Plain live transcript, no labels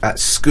At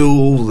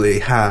school, they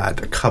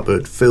had a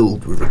cupboard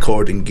filled with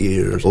recording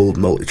gear, old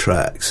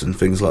multi-tracks and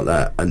things like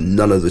that, and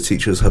none of the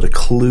teachers had a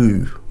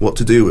clue what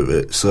to do with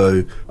it.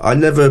 So I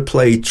never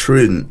played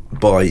truant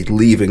by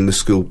leaving the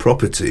school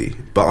property,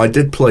 but I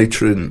did play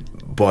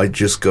truant by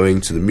just going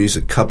to the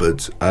music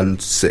cupboard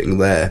and sitting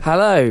there.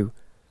 Hello,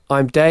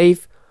 I'm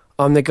Dave.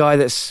 I'm the guy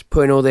that's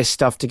putting all this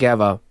stuff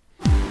together.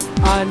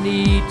 I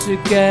need to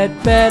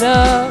get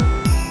better.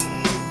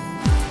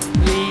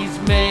 Please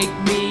make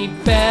me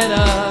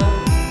better.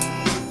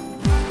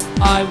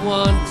 I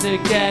want to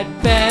get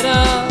better,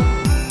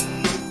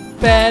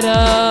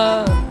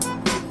 better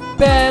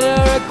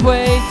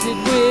acquainted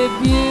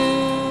with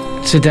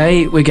you.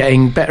 Today we're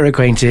getting better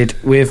acquainted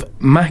with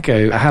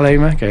Mako. Hello,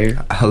 Mako.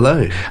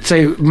 Hello.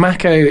 So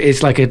Mako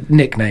is like a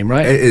nickname,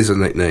 right? It is a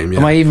nickname, yeah.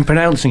 Am I even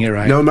pronouncing it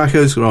right? No,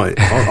 Mako's right.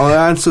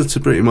 I answer to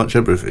pretty much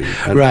everything.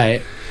 And,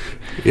 right.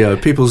 Yeah,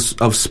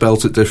 I've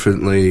spelt it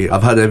differently.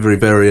 I've had every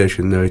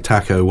variation,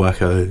 taco,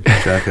 wacko,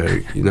 jacko,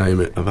 you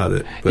name it, I've had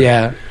it. But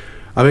yeah.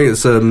 I think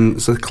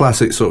it's a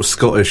classic sort of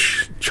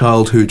Scottish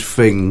childhood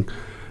thing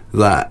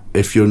that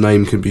if your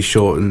name can be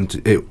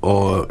shortened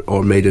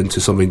or made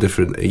into something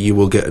different, you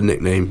will get a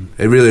nickname.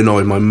 It really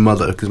annoyed my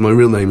mother because my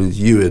real name is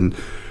Ewan.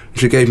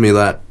 She gave me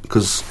that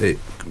because it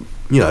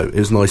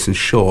was nice and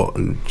short,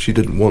 and she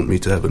didn't want me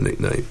to have a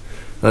nickname.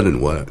 That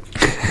didn't work.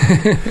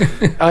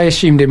 I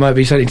assumed it might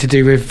be something to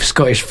do with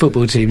Scottish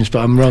football teams, but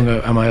I'm wrong,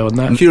 am I on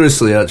that?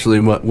 Curiously, actually,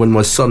 when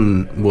my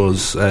son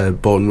was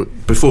born,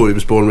 before he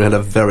was born, we had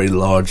a very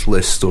large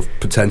list of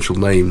potential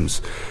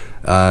names.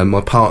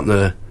 My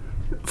partner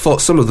thought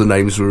some of the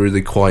names were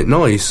really quite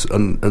nice,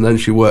 and then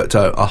she worked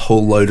out a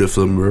whole load of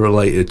them were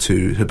related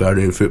to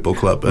Hibernian Football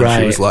Club, and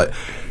She was like,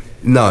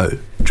 no,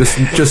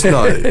 just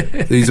no.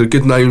 These are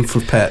good names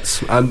for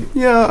pets. And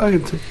yeah, I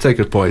can take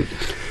a point.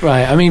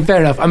 Right, I mean, fair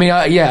enough. I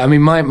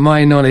mean,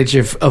 my knowledge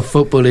of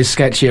football is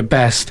sketchy at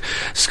best.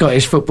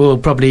 Scottish football,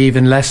 probably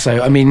even less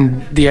so. I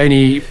mean, the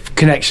only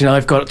connection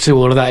I've got to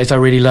all of that is I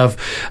really love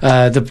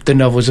the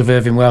novels of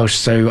Irvine Welsh,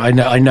 so I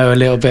know a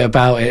little bit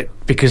about it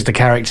because the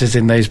characters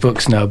in those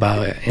books know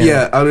about it.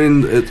 Yeah, I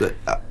mean,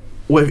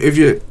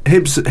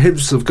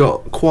 Hibs have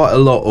got quite a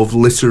lot of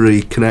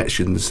literary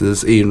connections.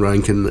 There's Ian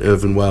Rankin,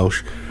 Irvine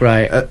Welsh.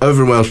 Right.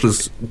 Irvine Welsh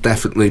was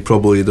definitely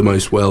probably the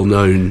most well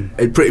known.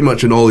 Pretty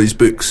much in all these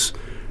books,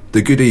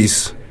 the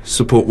goodies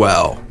support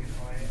well.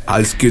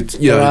 As good,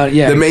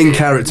 the main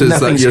characters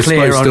that you're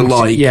supposed to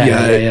like,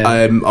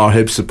 are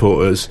Hibs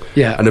supporters.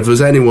 Yeah. And if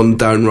there's anyone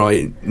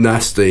downright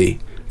nasty,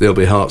 they'll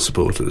be Hearts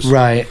supporters.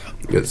 Right.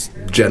 It's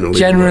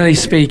generally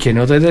speaking,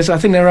 although I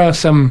think there are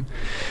some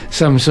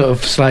sort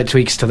of slight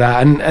tweaks to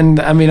that, and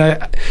I mean,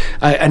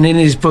 and in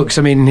his books,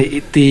 I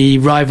mean, the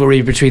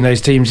rivalry between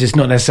those teams is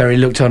not necessarily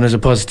looked on as a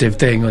positive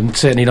thing, and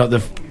certainly not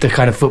the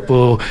kind of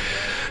football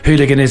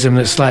hooliganism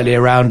that's slightly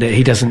around it.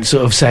 He doesn't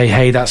sort of say,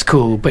 "Hey, that's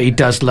cool," but he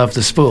does love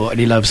the sport and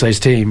he loves those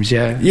teams.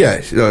 Yeah,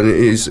 he's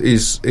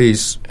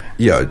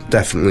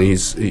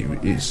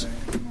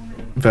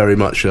very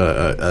much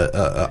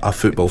a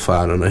football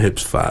fan and a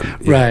Hibs fan.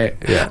 Right.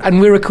 Yeah.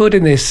 And we're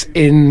recording this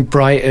in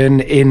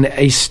Brighton in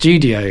a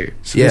studio.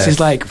 So This is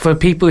like for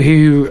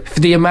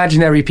the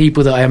imaginary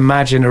people that I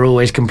imagine are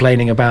always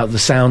complaining about the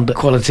sound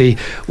quality.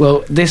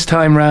 Well, this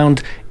time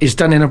round it's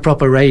done in a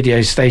proper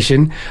radio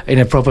station, in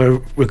a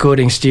proper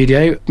recording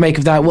studio. Make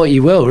of that what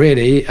you will,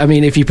 really. I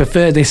mean, if you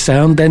prefer this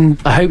sound, then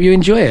I hope you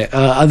enjoy it.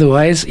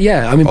 Otherwise,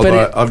 yeah. I mean,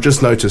 I've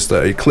just noticed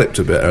that it clipped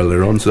a bit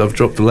earlier on, so I've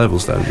dropped the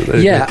levels down.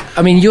 Yeah.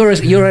 I mean, you're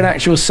an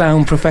actual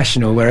sound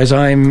professional, whereas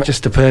I'm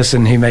just a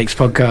person who makes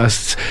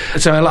podcasts.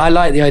 So I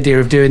like the idea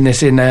of doing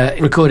this in a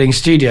recording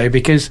studio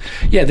because,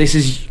 this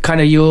is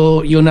kind of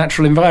your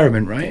natural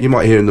environment, right? You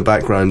might hear in the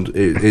background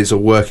it is a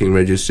working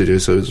radio studio,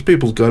 so there's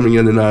people coming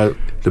in and out,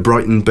 the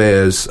Brighton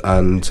Bears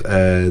and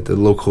the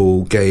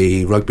local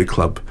gay rugby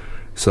club.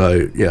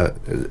 So,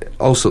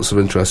 all sorts of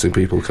interesting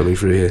people coming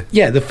through here.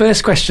 Yeah, the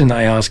first question that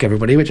I ask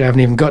everybody, which I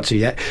haven't even got to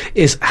yet,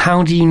 is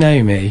how do you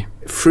know me?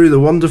 Through the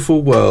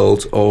wonderful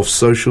world of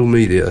social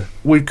media.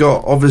 We've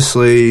got,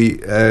 obviously,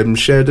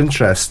 shared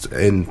interest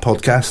in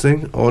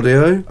podcasting,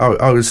 audio.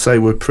 I would say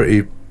we're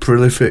pretty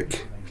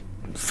prolific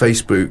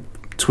Facebook,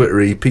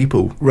 Twittery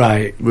people.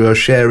 Right. We are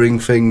sharing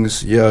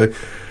things, I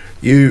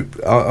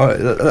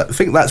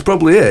think that's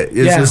probably it.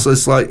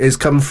 It's like, it's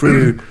come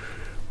through...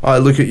 I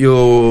look at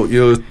your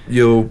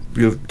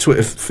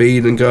Twitter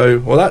feed and go,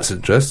 well, that's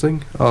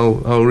interesting. I'll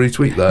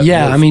retweet that.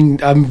 Yeah, I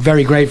mean, I'm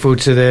very grateful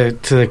to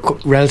the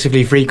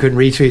relatively frequent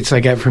retweets I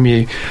get from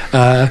you.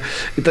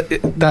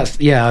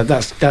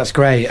 That's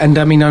great. And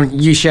I mean,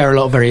 you share a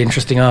lot of very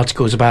interesting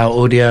articles about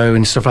audio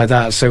and stuff like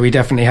that. So we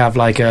definitely have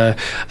like a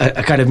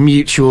kind of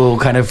mutual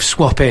kind of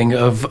swapping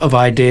of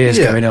ideas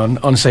going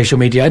on social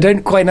media. I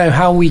don't quite know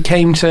how we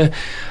came to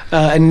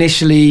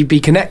initially be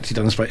connected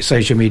on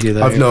social media,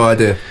 though. I've no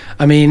idea.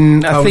 I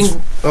mean, I think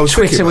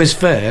Twitter was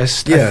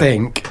first, I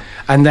think,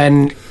 and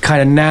then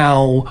kind of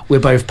now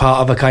we're both part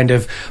of a kind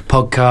of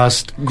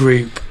podcast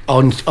group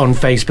on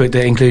Facebook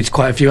that includes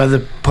quite a few other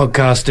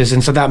podcasters,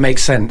 and so that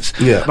makes sense.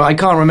 Yeah. But I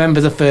can't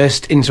remember the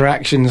first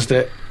interactions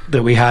that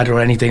that we had or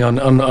anything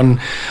on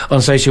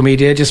social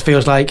media. It just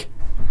feels like,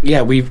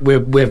 yeah,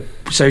 we're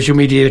social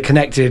media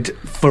connected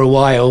for a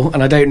while,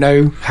 and I don't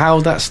know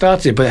how that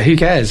started, but who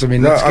cares? I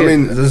mean,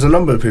 there's a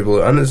number of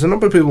people, and there's a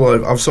number of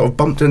people I've sort of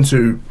bumped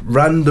into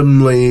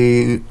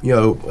randomly,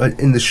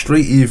 in the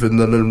street even,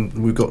 and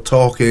then we got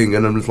talking,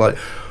 and I was like,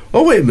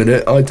 oh, wait a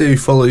minute, I do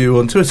follow you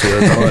on Twitter,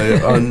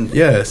 and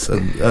yes,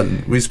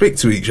 and we speak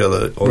to each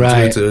other on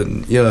Twitter,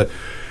 and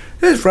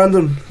it's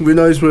random. Who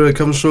knows where it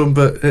comes from,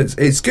 but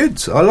it's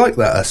good. I like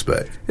that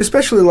aspect,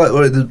 especially like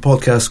the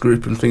podcast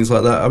group and things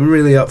like that. I'm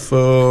really up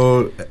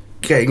for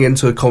getting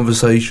into a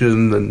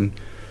conversation and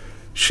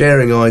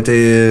sharing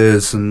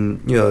ideas, and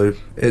it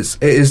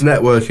is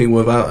networking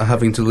without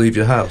having to leave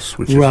your house,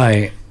 which is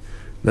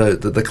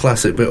the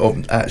classic bit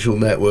of actual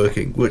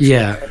networking.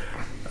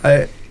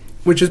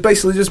 Which is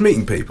basically just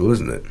meeting people,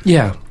 isn't it?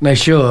 Yeah, no,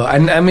 sure.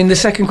 And I mean, the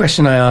second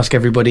question I ask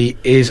everybody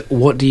is,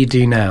 what do you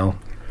do now?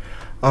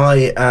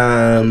 I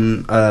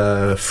am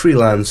a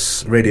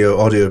freelance radio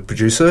audio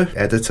producer,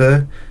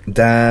 editor,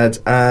 dad,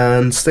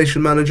 and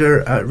station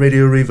manager at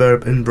Radio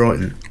Reverb in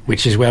Brighton.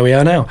 Which is where we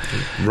are now.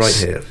 Right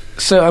here.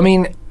 So, I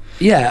mean,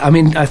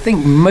 I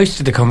think most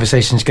of the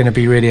conversation is going to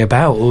be really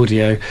about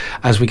audio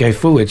as we go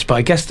forwards. But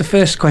I guess the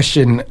first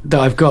question that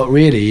I've got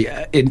really,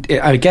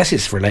 I guess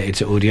it's related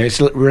to audio,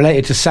 it's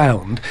related to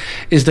sound,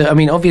 is that, I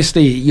mean,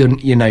 obviously,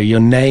 your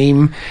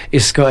name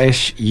is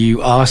Scottish,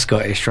 you are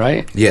Scottish,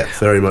 right? Yeah,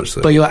 very much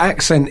so. But your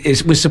accent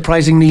was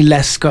surprisingly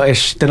less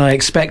Scottish than I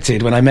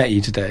expected when I met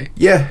you today.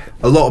 Yeah,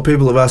 a lot of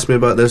people have asked me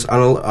about this,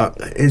 and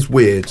it's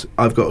weird.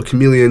 I've got a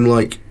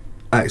chameleon-like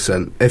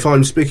accent. If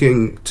I'm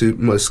speaking to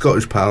my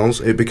Scottish pals,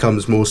 it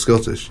becomes more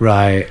Scottish.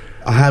 Right.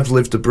 I have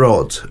lived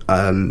abroad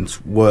and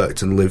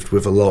worked and lived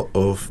with a lot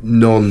of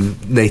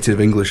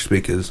non-native English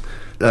speakers,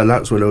 and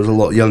that's when I was a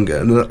lot younger,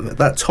 and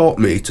that taught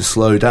me to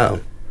slow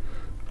down.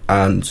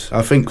 And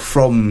I think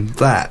from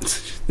that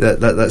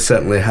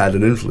certainly had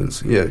an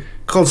influence.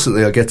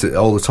 Constantly I get it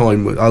all the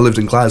time. I lived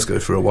in Glasgow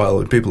for a while,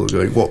 and people are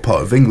going, "What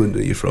part of England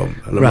are you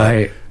from?" And I'm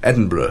like,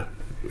 "Edinburgh,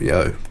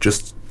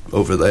 just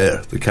over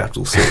there, the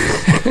capital city."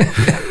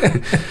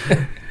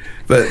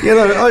 But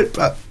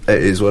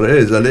it is what it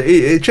is, and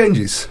it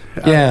changes.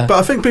 Yeah. But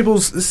I think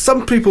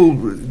some people,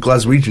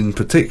 Glaswegian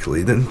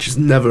particularly, then just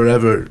it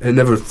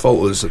never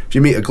falters. If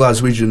you meet a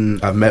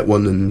Glaswegian, I've met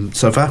one in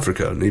South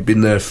Africa, and he'd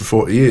been there for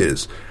 40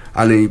 years,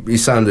 and he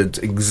sounded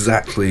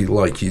exactly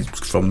like he's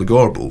from the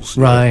Gorbals.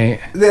 Right.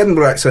 The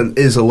Edinburgh accent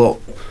is a lot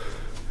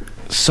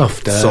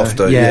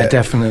softer, yeah,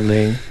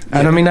 definitely.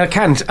 And I mean, I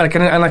can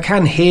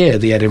hear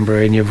the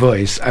Edinburgh in your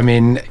voice. I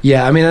mean,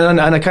 and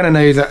I kind of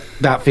know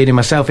that feeling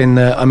myself. In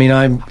that, I mean,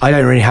 I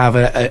don't really have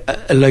a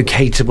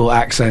locatable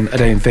accent. I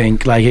don't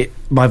think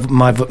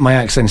my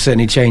accent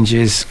certainly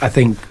changes. I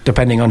think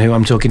depending on who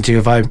I'm talking to.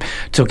 If I'm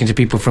talking to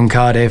people from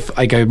Cardiff,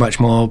 I go much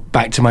more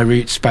back to my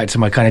roots, back to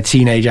my kind of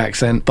teenage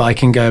accent. But I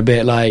can go a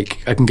bit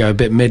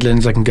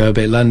Midlands. I can go a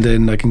bit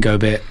London. I can go a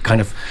bit kind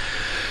of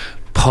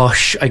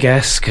posh, I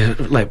guess,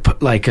 like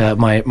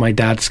my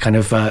dad's kind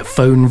of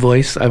phone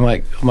voice, I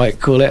might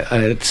call it.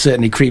 It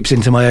certainly creeps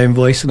into my own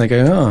voice, and I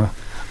go, oh,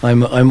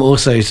 I'm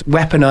also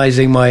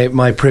weaponizing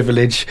my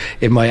privilege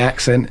in my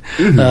accent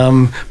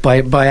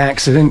by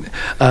accident.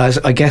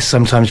 I guess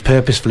sometimes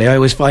purposefully. I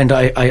always find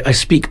I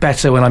speak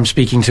better when I'm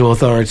speaking to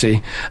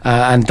authority,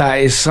 and that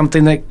is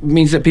something that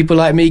means that people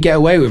like me get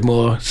away with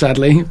more.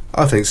 Sadly,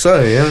 I think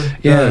so.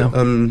 Yeah.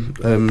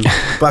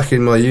 Back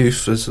in my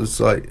youth, it's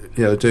like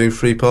doing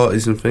free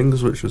parties and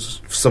things, which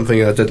was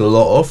something I did a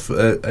lot of.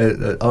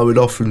 I would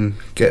often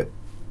get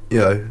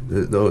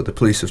the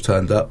police have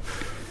turned up.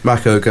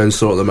 Mako go and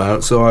sort them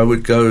out, so I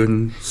would go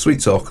and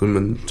sweet talk them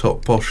and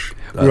talk posh.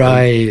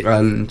 Right.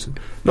 And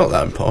not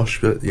that I'm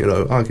posh, but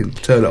I can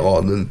turn it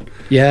on and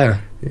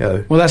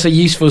well, that's a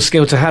useful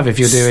skill to have if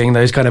you're doing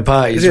those kind of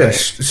parties. Yeah, right?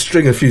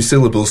 String a few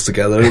syllables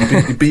together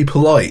and be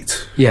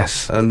polite.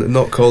 Yes. And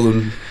not call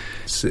them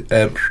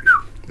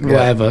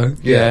whatever.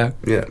 Yeah.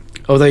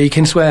 Although you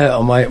can swear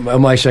on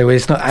my show,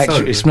 it's not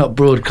actually, it's not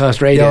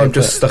broadcast radio. Yeah, I'm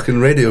just stuck in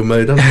radio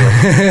mode, aren't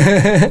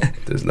I?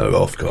 There's no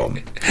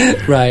Ofcom.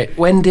 Right.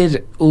 When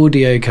did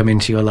audio come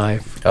into your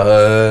life?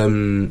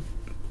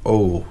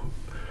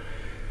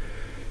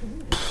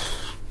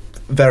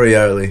 Very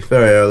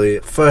early.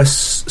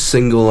 First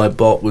single I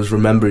bought was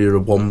Remember You're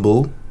a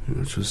Womble,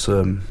 which was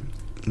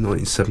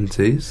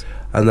 1970s.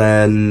 And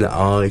then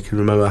I can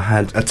remember I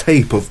had a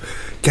tape of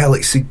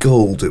Galaxy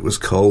Gold, it was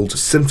called,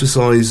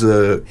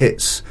 synthesizer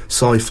hits,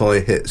 sci-fi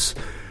hits,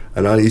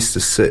 and I used to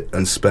sit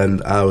and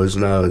spend hours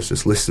and hours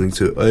just listening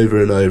to it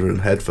over and over in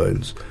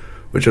headphones,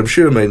 which I'm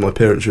sure made my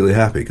parents really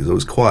happy because I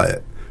was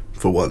quiet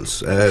for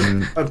once.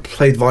 I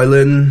played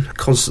violin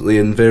constantly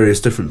in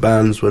various different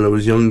bands when I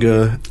was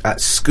younger.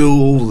 At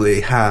school they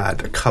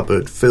had a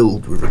cupboard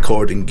filled with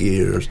recording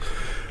gears,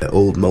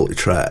 old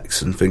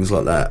multi-tracks and things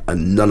like that,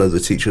 and none of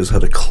the teachers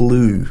had a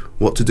clue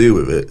what to do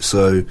with it,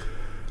 so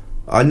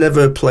I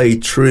never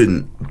played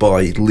truant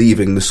by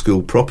leaving the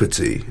school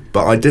property,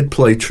 but I did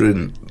play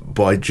truant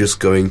by just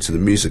going to the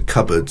music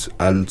cupboard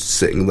and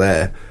sitting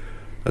there,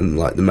 and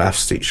like the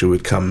maths teacher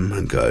would come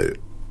and go,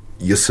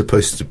 you're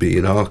supposed to be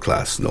in our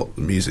class, not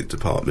the music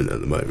department at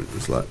the moment.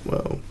 It's like,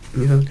 well,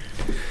 you know,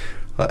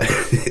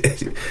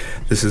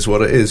 this is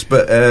what it is.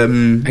 But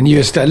and you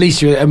were at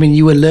least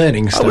you were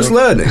learning stuff. I was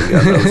learning.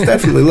 Yeah, I was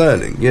definitely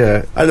learning.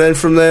 Yeah, and then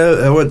from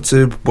there I went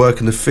to work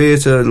in the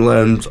theatre and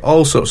learned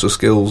all sorts of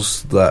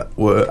skills that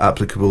were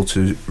applicable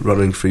to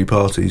running free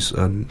parties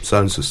and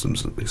sound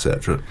systems,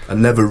 etc. I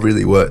never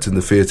really worked in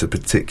the theatre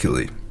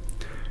particularly,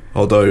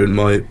 although in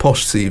my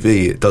posh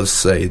CV it does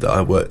say that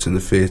I worked in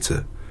the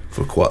theatre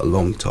for quite a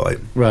long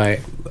time. Right.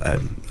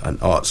 An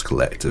arts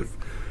collective,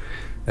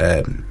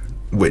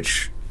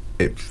 which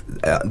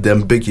the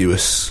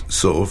ambiguous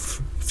sort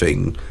of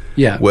thing,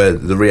 where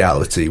the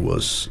reality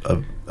was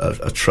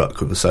a truck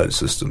with a sound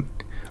system.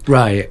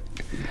 Right.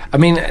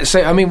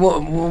 Where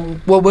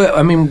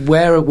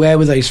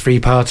were those free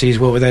parties?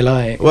 What were they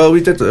like? Well,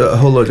 we did a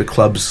whole load of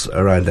clubs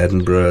around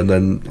Edinburgh, and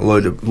then a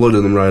load of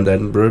them around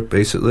Edinburgh,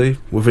 basically.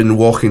 Within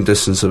walking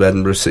distance of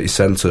Edinburgh city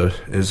centre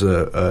is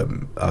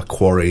a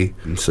quarry,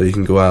 and so you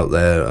can go out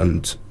there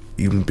and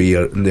you can be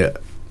in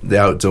the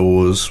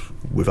outdoors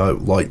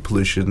without light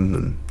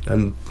pollution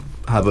and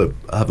have a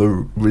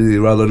really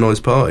rather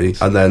nice party.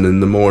 And then in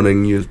the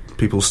morning,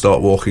 people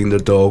start walking their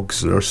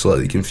dogs and are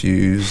slightly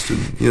confused,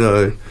 and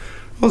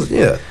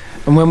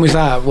And when was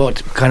that?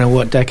 What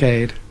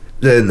decade?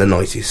 In the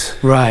 90s.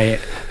 Right.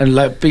 And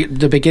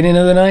the beginning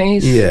of the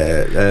 90s?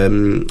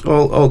 Yeah,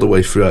 all the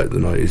way throughout the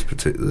 90s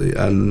particularly.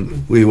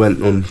 And we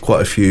went on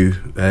quite a few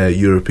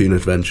European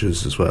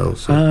adventures as well.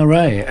 So. Ah,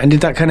 right. And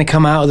did that kind of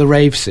come out of the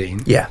rave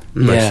scene? Yeah.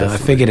 I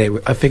figured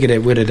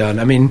it would have done.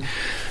 I mean,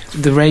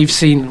 the rave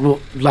scene,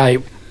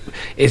 like,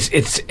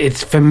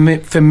 it's for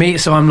me.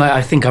 So I'm like,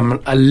 I think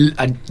I'm a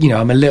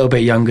little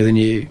bit younger than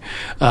you,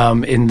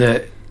 in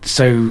the.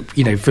 So,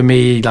 for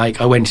me, like,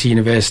 I went to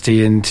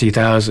university in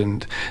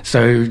 2000,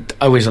 so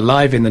I was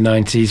alive in the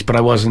 90s, but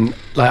I wasn't,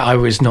 like, I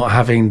was not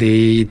having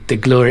the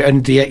glory,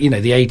 and the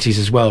 80s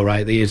as well,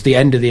 right? The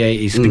end of the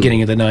 80s,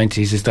 beginning of the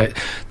 90s is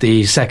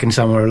the second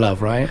summer of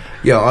love, right?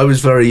 Yeah, I was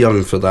very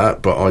young for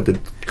that, but I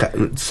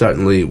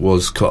certainly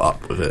was caught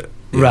up with it.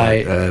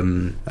 Right.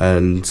 And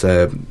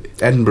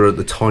Edinburgh at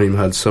the time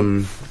had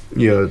some,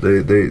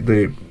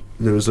 there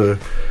was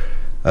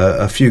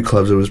a few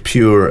clubs. There was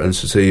Pure and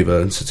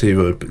Sativa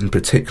in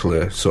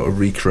particular sort of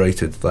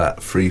recreated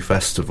that free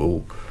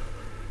festival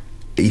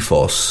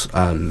ethos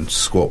and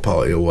squat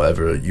party or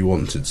whatever you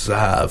wanted to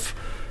have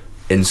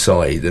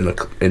inside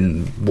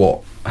in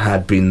what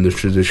had been the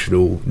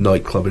traditional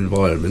nightclub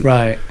environment.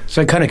 Right.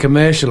 So it kind of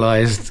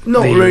commercialised.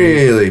 Not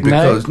really,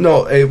 because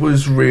it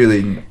was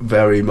really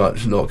very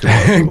much not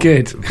commercial.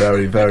 Good.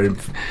 Very, very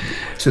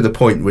to the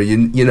point where you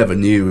never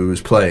knew who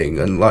was playing,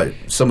 and like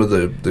some of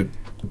the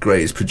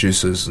greatest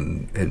producers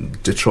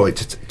and Detroit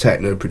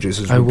techno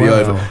producers would be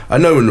over,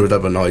 and no one would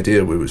have an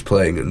idea who was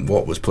playing and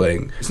what was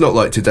playing. It's not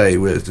like today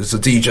where there's a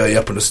DJ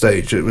up on the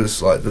stage. It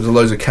was like there was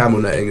loads of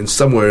camel netting, and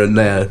somewhere in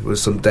there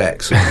was some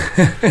decks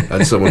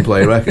and someone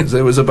playing records.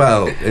 It was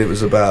about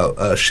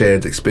a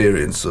shared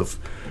experience of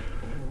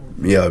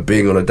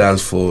being on a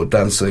dance floor,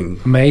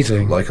 dancing,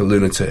 amazing, like a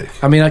lunatic.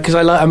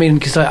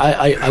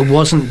 I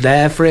wasn't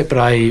there for it, but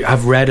I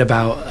have read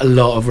about a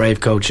lot of rave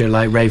culture,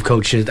 like rave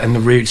culture and the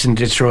roots in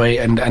Detroit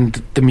and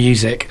the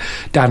music,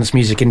 dance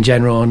music in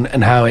general,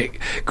 and how it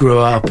grew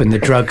up, and the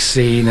drug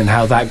scene, and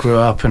how that grew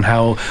up, and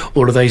how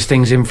all of those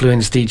things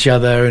influenced each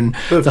other, and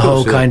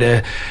kind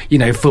of,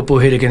 football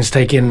hooligans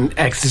taking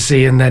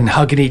ecstasy and then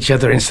hugging each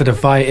other instead of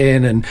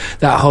fighting, and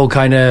that whole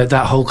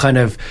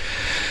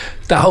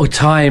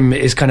time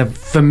is kind of,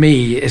 for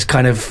me, is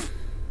kind of,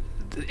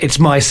 it's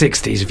my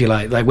 60s, if you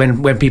like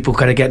when people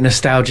kind of get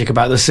nostalgic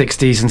about the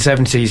 60s and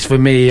 70s. For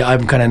me,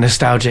 I'm kind of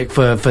nostalgic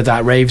for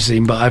that rave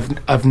scene, but I've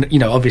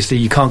obviously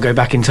you can't go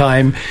back in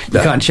time. You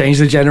can't change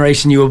the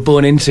generation you were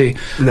born into.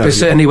 But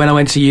certainly when I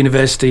went to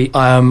university,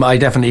 I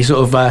definitely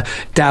sort of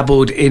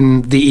dabbled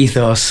in the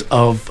ethos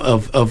of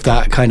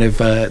that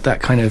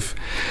kind of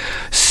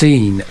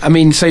scene. I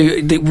mean, so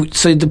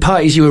the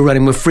parties you were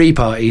running were free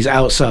parties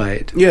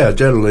outside? Yeah,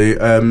 generally,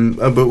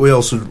 but we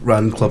also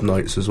ran club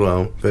nights as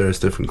well, various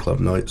different club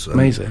nights.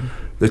 Amazing.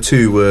 The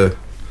two were,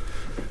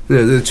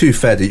 the two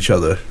fed each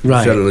other.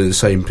 Right. Generally, the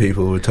same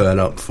people would turn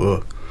up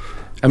for.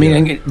 I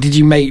mean, did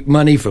you make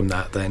money from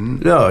that then?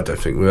 No, I don't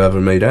think we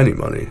ever made any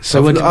money.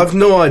 So I've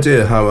no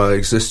idea how I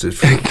existed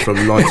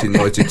from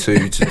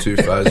 1992 to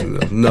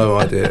 2000. I've no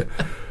idea.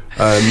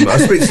 I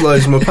speak to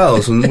loads of my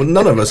pals, and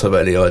none of us have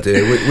any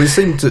idea. We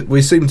seem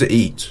to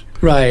eat.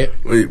 Right.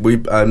 We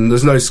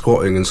there's no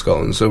squatting in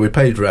Scotland, so we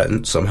paid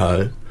rent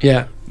somehow.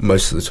 Yeah.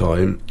 Most of the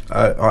time,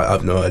 I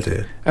have no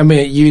idea. I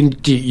mean,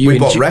 we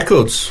bought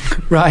records.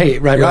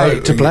 Right,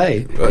 to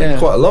play.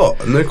 Quite a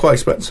lot, and they're quite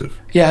expensive.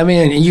 Yeah, I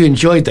mean, you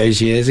enjoyed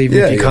those years, even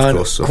if you can't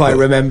quite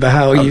remember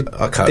how you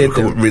I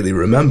can't really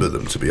remember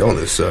them, to be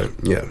honest. So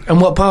yeah.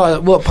 And what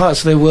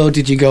parts of the world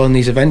did you go on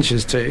these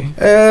adventures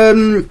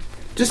to?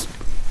 Just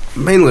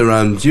mainly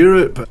around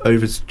Europe,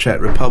 over to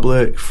Czech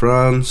Republic,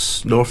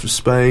 France, north of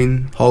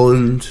Spain,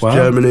 Holland,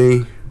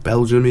 Germany.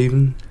 Belgium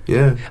even.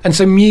 Yeah. And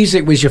so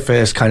music was your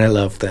first kind of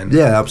love then?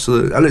 Yeah,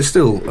 absolutely. And it's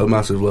still a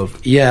massive love.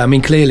 Yeah, I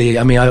mean, clearly,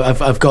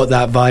 I've got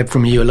that vibe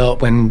from you a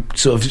lot when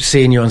sort of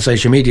seeing you on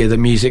social media that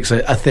music's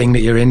a thing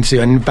that you're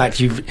into. And in fact,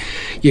 you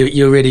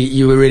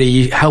were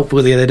really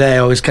helpful the other day.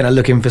 I was kind of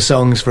looking for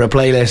songs for a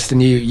playlist,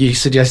 and you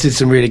suggested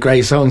some really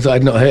great songs that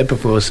I'd not heard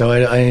before. So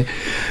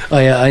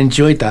I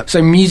enjoyed that.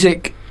 So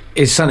music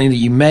is something that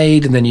you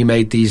made, and then you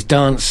made these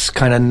dance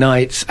kind of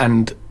nights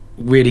and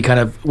really kind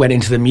of went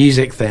into the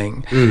music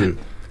thing.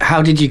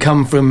 How did you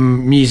come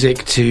from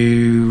music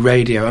to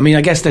radio? I mean,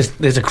 I guess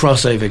there's a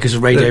crossover because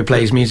radio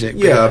plays music.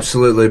 Yeah,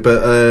 absolutely.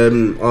 But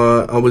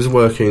I was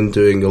working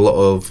doing a lot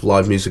of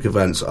live music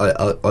events.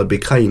 I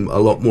became a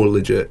lot more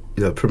legit,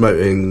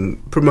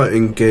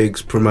 promoting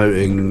gigs,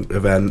 promoting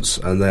events,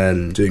 and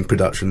then doing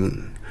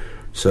production.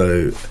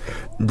 So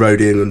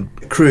roadieing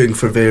and crewing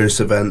for various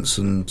events,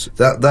 and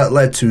that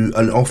led to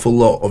an awful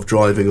lot of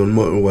driving on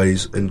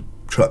motorways in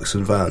trucks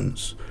and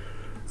vans.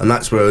 And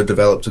that's where I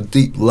developed a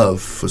deep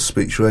love for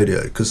speech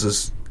radio,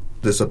 because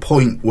there's a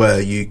point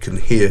where you can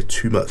hear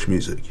too much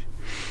music.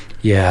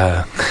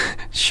 Yeah,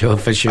 sure,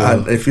 for sure.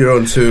 And if you're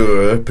on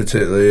tour,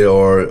 particularly,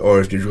 or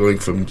if you're going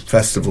from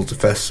festival to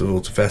festival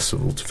to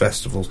festival to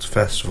festival to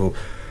festival,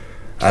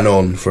 and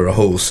on for a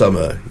whole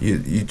summer,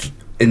 you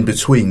in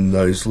between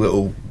those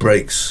little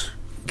breaks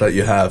that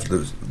you have,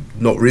 there's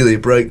not really a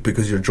break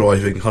because you're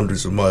driving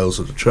hundreds of miles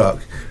of the truck.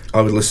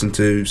 I would listen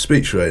to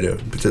speech radio,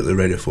 particularly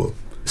Radio 4.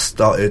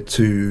 Started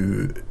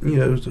to,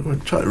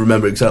 I'm trying to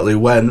remember exactly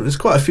when. It was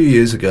quite a few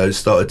years ago.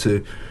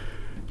 Started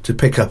to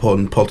pick up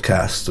on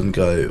podcasts and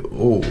go,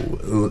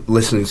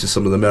 listening to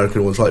some of the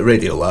American ones like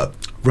Radiolab.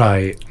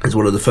 Right, it's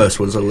one of the first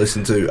ones I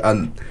listened to,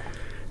 and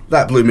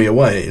that blew me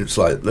away. It's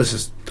like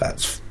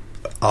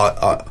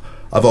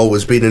I've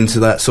always been into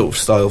that sort of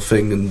style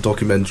thing and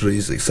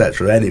documentaries,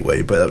 etc.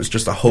 Anyway, but that was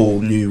just a whole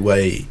new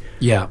way.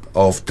 Yeah.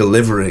 Of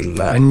delivering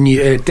that. And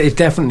it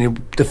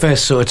definitely, the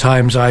first sort of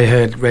times I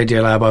heard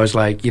Radiolab, I was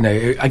like,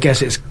 I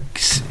guess it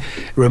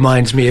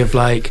reminds me of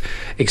like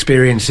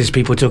experiences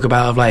people talk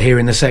about of like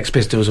hearing the Sex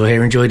Pistols or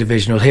hearing Joy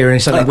Division or hearing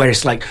something where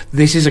it's like,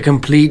 this is a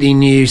completely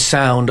new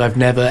sound I've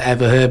never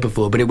ever heard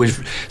before, but it was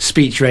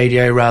speech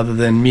radio rather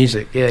than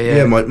music.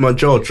 Yeah, my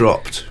jaw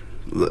dropped.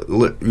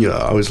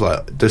 I was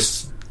like,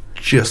 this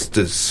just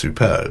is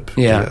superb.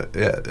 Yeah.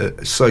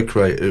 It's so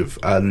creative,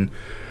 and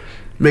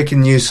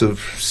making use of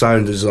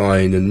sound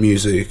design and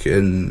music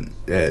and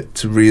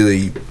to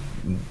really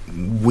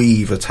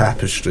weave a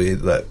tapestry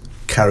that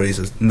carries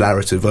a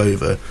narrative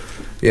over.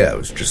 Yeah, it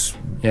was just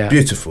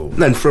beautiful.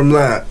 And then from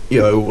that,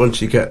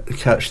 once you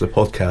catch the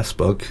podcast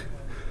bug,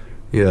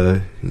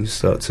 you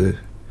start to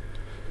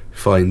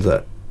find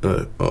that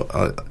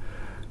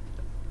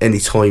any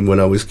time when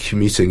I was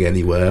commuting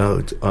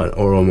anywhere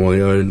or on my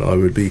own, I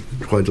would be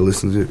trying to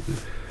listen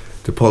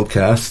to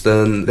podcasts.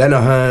 And then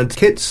I had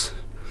kids,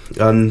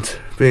 and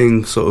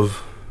being sort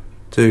of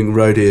doing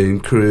roadie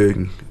and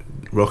crewing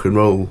rock and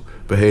roll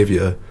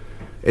behaviour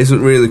isn't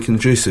really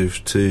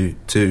conducive to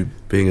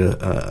being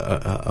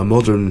a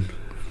modern,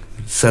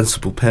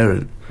 sensible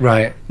parent.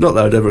 Right. Not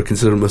that I'd ever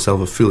consider myself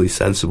a fully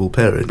sensible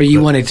parent. But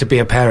you wanted to be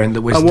a parent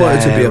that was there. I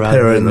wanted to be a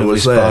parent that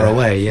was there. Far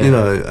away,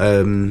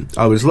 yeah.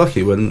 I was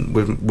lucky when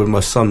with my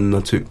son, I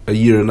took a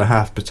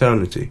 1.5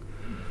 paternity.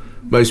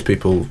 Most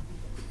people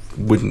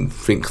wouldn't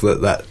think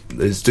that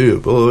is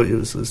doable.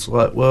 It's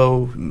like,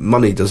 well,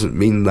 money doesn't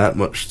mean that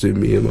much to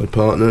me and my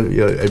partner.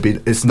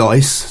 It's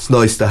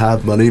nice to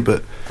have money,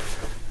 but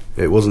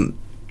it wasn't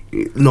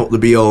not the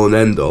be all and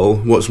end all.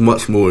 What's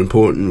much more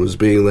important was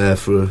being there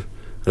for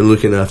and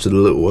looking after the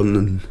little one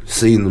and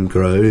seeing them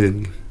grow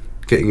and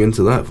getting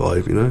into that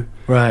vibe,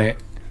 Right.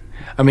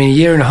 I mean,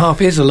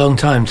 1.5 is a long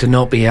time to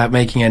not be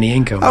making any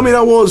income. I mean,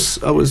 I was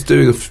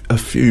doing a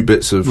few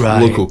bits of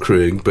local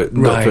crewing, but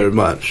not very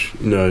much,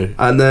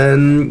 And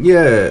then,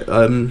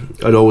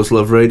 I'd always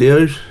loved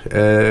radio.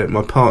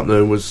 My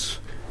partner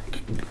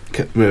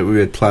we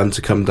had planned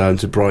to come down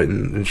to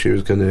Brighton, and she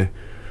was going to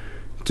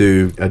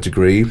do a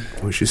degree,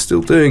 which she's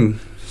still doing.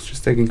 It's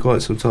just taking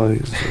quite some time.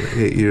 It's like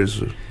 8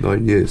 years or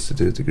 9 years to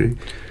do a degree.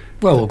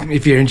 Well,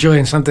 if you're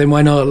enjoying something,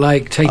 why not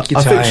take your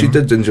time? I think she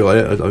did enjoy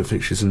it. I don't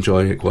think she's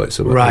enjoying it quite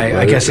so much. Right,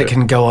 I guess it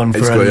can go on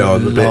for a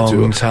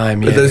long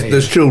time. But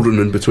there's children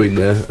in between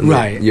there. And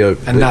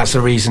and that's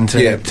a reason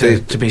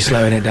to be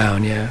slowing it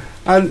down, yeah.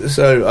 And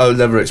so I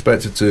never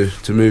expected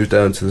to move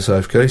down to the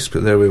South Coast,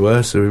 but there we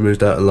were. So we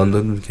moved out of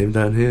London and came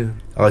down here.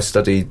 I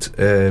studied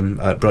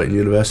at Brighton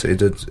University,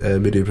 did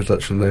media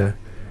production there.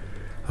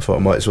 I thought I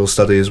might as well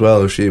study as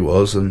well as she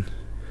was, and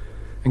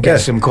get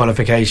some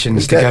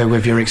qualifications to go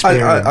with your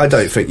experience. I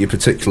don't think you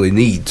particularly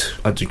need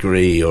a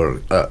degree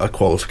or a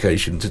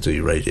qualification to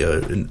do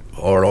radio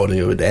or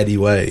audio in any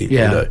way.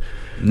 Yeah.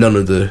 None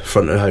of the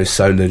front of house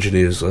sound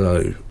engineers I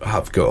know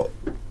have got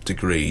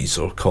degrees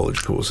or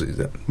college courses.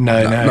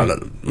 No. None of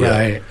them.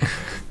 Right.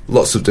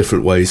 Lots of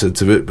different ways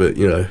into it, but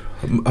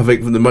I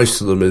think the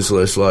most of them is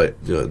like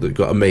they've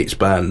got a mate's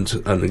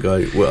band and they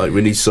go, well,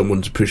 we need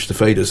someone to push the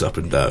faders up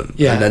and down,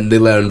 and then they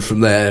learn from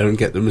there and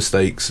get the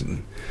mistakes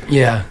and.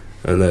 Yeah.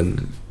 And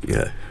then,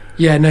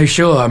 Yeah, no,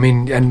 sure. I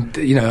mean, and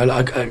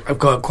I've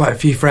got quite a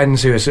few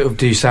friends who are sort of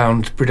do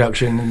sound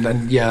production,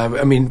 and yeah,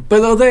 I mean,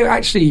 but although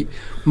actually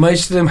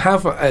most of them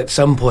have at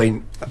some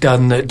point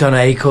done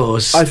a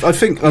course. I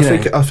think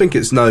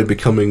it's now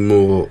becoming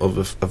more of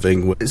a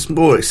thing. It's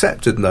more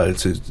accepted now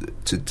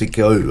to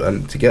go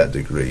and to get a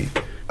degree.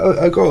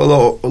 I got a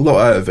lot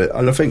out of it,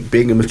 and I think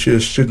being a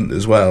mature student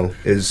as well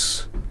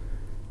is.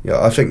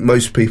 Yeah, I think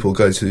most people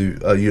go to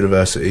a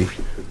university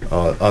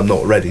are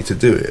not ready to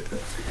do it.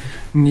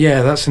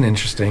 Yeah, that's an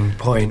interesting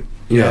point.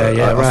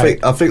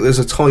 I think there's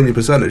a tiny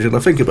percentage, and I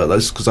think about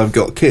this because I've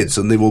got kids,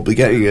 and they will be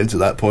getting into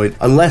that point.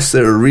 Unless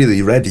they're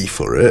really ready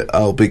for it,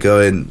 I'll be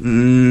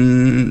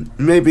going,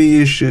 maybe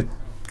you should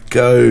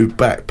go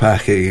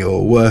backpacking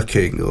or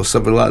working or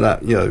something like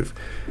that.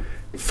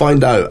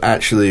 Find out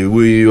actually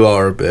who you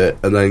are a bit,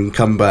 and then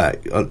come back.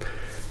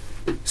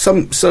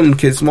 Some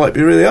kids might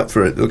be really up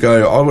for it. They'll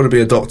go, I want to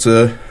be a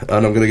doctor,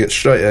 and I'm going to get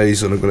straight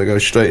A's, and I'm going to go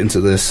straight into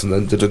this, and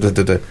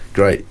then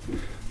great.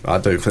 I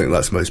don't think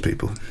that's most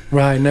people.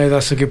 Right, no,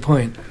 that's a good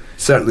point.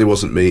 Certainly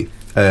wasn't me.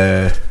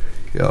 I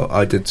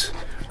did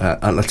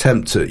an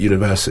attempt at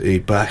university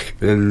back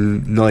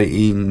in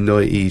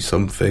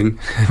 1990-something.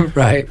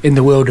 Right, in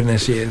the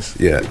wilderness years.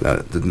 Yeah,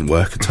 that didn't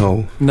work at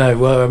all. No,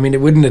 well, I mean, it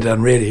wouldn't have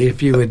done, really,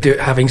 if you were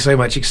having so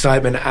much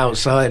excitement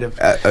outside of...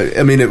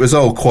 I mean, it was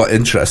all quite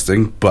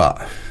interesting,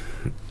 but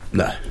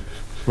no.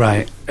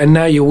 Right, and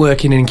now you're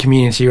working in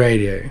community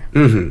radio.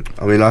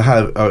 Mm-hmm. I mean,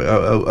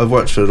 I've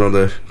worked for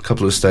another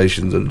couple of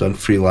stations and done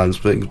freelance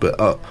things, but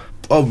I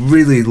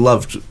really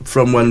loved,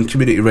 from when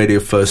community radio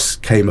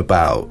first came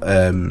about,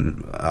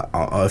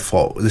 I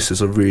thought this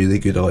is a really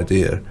good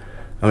idea.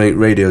 I mean,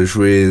 radio is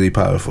really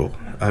powerful.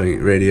 I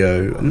mean,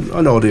 radio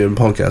and audio and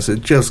podcasts,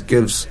 it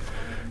just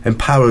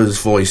empowers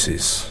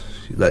voices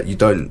that you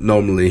don't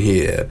normally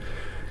hear,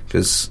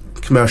 because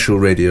commercial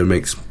radio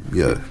makes,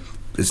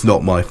 it's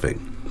not my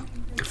thing.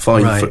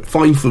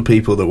 Fine for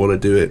people that want to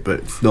do it,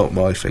 but it's not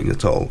my thing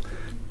at all.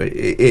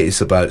 It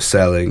is about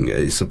selling.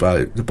 It's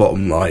about the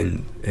bottom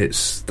line.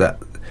 It's that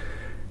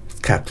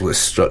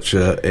capitalist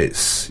structure.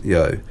 It's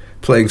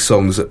playing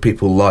songs that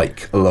people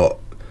like a lot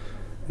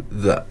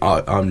that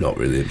I'm not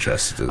really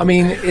interested in. I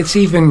mean, it's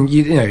even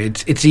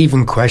it's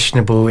even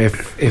questionable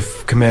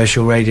if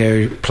commercial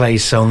radio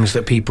plays songs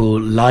that people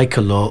like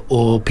a lot,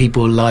 or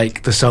people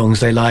like the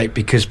songs they like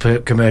because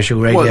commercial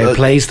radio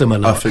plays them a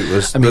lot.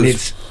 I mean,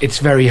 it's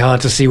very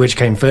hard to see which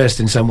came first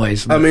in some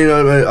ways. I mean,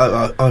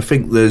 I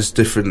think there's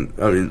different.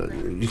 I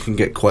mean, you can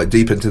get quite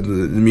deep into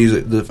the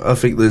music. I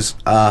think there's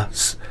a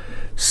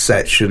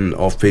section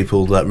of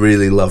people that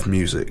really love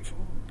music.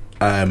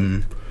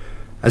 And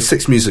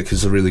Six Music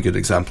is a really good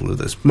example of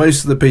this.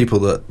 Most of the people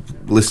that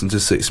listen to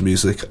Six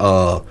Music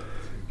are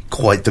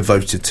quite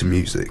devoted to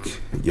music.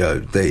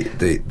 They're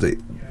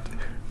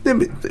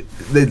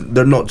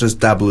not just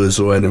dabblers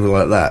or anything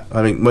like that.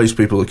 I think most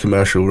people at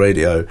commercial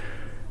radio,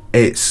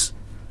 it's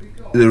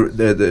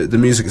the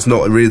music is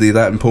not really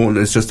that important.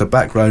 It's just a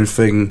background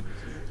thing,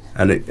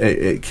 and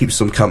it keeps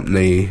them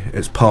company.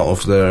 It's part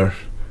of their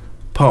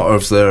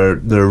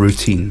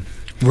routine.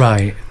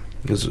 Right.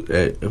 Because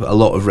a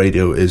lot of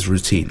radio is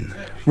routine.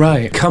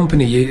 Right.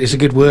 Company is a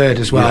good word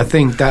as well. Yeah. I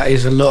think that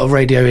is a lot of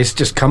radio is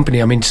just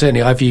company. I mean,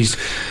 certainly I've used,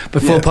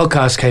 before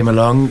podcasts came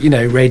along,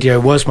 radio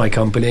was my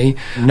company.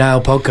 Now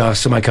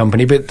podcasts are my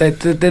company, but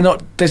they're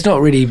not, there's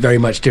not really very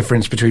much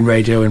difference between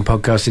radio and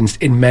podcasts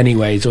in many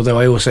ways, although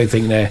I also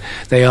think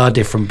they are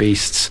different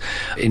beasts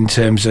in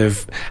terms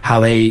of how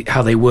they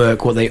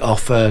work, what they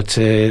offer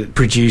to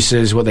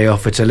producers, what they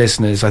offer to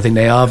listeners. I think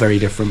they are very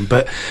different,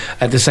 but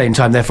at the same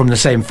time, they're from the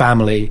same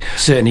family.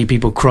 Certainly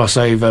people cross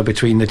over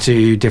between the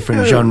two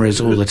different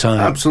genres all the time.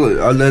 Absolutely.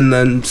 And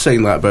then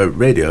saying that about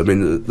radio, I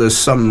mean, there's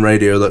some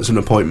radio that's an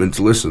appointment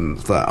to listen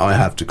that I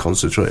have to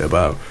concentrate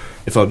about.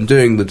 If I'm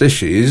doing the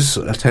dishes,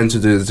 I tend to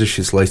do the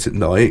dishes late at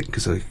night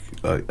because I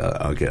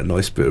get a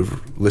nice bit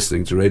of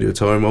listening to radio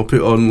time. I'll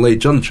put on Late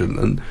Junction,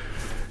 and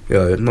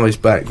nice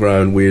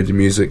background, weird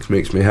music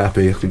makes me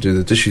happy. I can do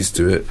the dishes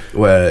to it.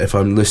 Where if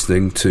I'm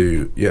listening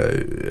to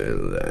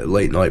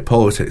late night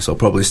politics, I'll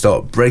probably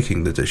start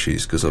breaking the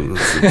dishes because I'm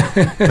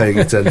paying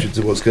attention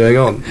to what's going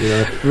on.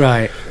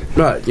 Right.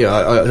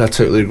 Yeah, I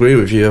totally agree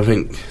with you. I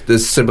think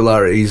there's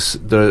similarities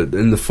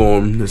in the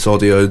form. There's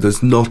audio.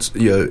 There's not.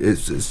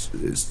 It's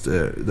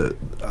a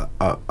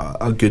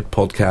good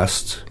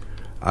podcast.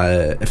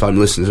 If I'm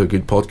listening to a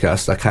good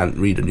podcast, I can't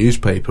read a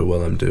newspaper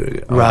while I'm doing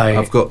it. Right.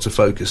 I've got to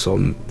focus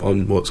on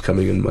what's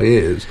coming in my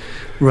ears.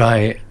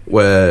 Right.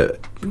 Where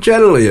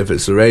generally, if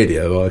it's the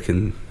radio, I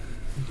can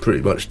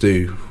pretty much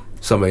do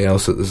something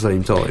else at the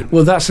same time.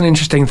 Well, that's an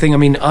interesting thing. I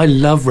mean, I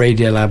love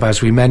Radiolab,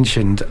 as we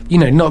mentioned.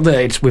 Not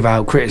that it's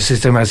without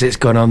criticism as it's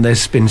gone on.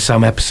 There's been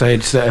some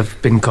episodes that have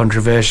been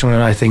controversial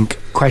and I think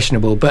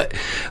questionable, but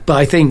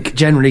I think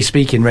generally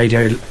speaking,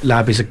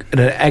 Radiolab is an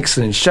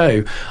excellent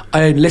show. I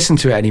don't listen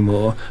to it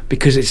anymore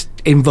because it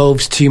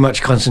involves too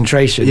much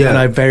concentration, and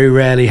I very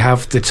rarely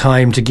have the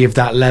time to give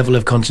that level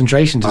of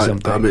concentration to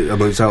something.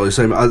 I'm exactly the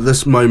same. At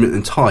this moment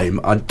in time,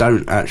 I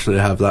don't actually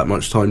have that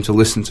much time to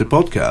listen to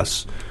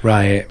podcasts.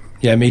 Right.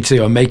 Yeah, me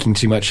too. I'm making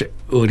too much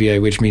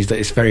audio, which means that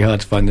it's very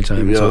hard to find the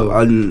time.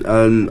 Yeah,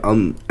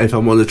 and if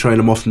I'm on the train,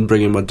 I'm often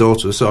bringing my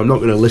daughter, so I'm not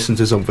going to listen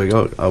to something.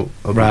 I'll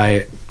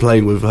right. be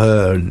playing with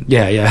her and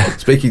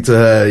speaking to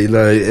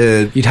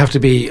her. You'd have to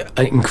be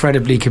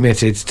incredibly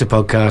committed to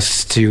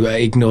podcasts to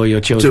ignore your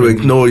children. To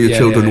ignore your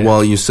children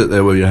while you sit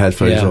there with your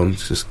headphones on.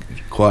 It's just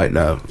quiet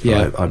now.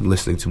 Yeah, I'm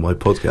listening to my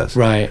podcast.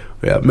 Right.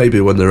 Yeah,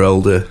 maybe when they're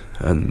older.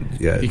 And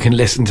you can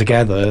listen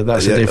together.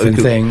 That's a different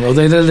thing.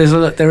 Although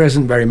there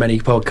isn't very many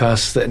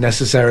podcasts that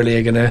necessarily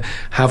are going to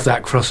have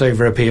that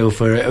crossover appeal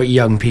for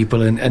young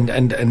people and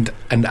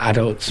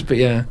adults. But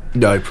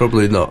no,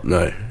 probably not.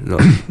 No,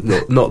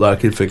 not that I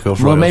can think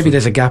of. Well, maybe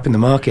there's a gap in the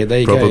market. There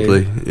you go.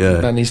 Probably, yeah.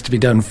 That needs to be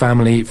done.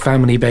 Family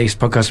based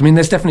podcasts. I mean,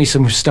 there's definitely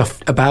some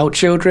stuff about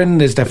children.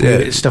 There's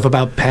definitely stuff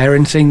about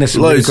parenting. There's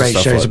some really great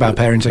shows about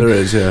parenting. There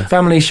is, yeah.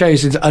 Family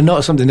shows are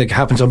not something that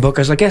happens on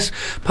podcasts. I guess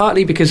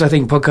partly because I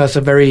think podcasts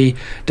are very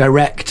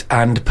direct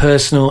and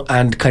personal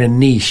and kind of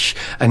niche,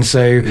 and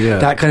so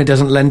that kind of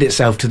doesn't lend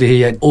itself to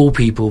the all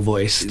people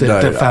voice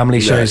that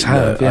family shows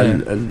have.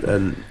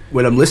 And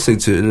when I'm listening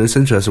to it, and it's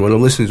interesting, when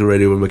I'm listening to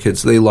radio with my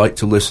kids, they like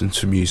to listen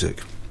to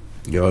music.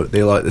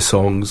 They like the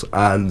songs,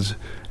 and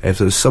if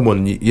there's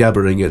someone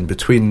yabbering in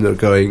between, they're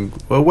going,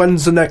 well,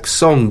 when's the next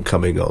song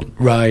coming on?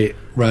 Right.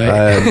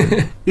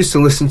 Used to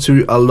listen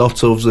to a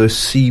lot of the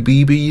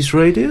CBeebies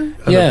radio.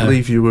 And I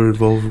believe you were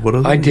involved with one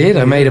of them. I did.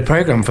 I made a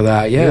programme for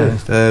that,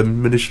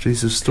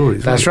 Ministries of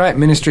Stories. That's right,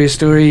 Ministry of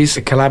Stories,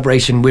 a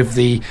collaboration with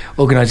the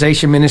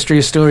organisation Ministry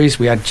of Stories.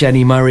 We had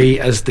Jenny Murray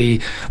as the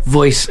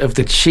voice of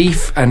the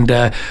chief, and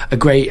a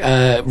great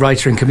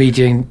writer and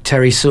comedian,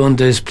 Terry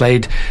Saunders,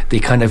 played the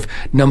kind of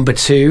number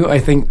 2, I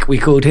think we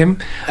called him.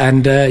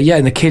 And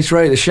and the kids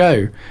wrote the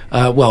show.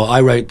 Well, I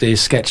wrote the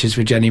sketches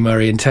with Jenny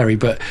Murray and Terry,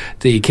 but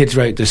the kids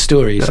wrote the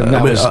stories, and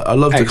that was I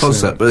love the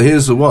concept, but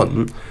here's the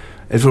one.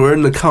 If we were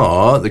in the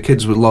car, the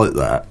kids would like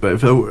that,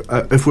 but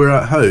if we're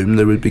at home,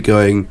 they would be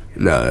going,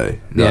 no,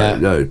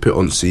 put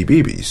on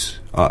CBeebies.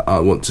 I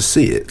want to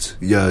see it.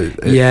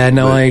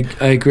 I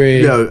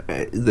agree.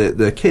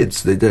 The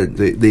kids, they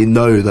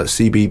know that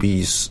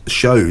CBeebies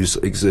shows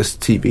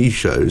exist, TV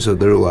shows, and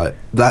they're like,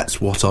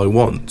 that's what I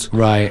want.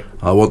 Right.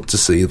 I want to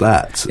see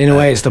that. In a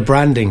way, it's the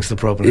branding's the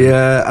problem.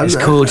 Yeah, it's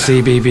called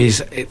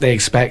CBeebies. They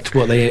expect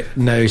what they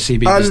know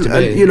CBeebies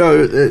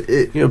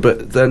to be.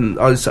 But then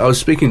I was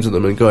speaking to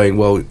them and going,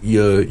 well,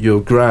 your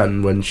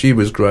gran, when she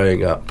was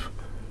growing up,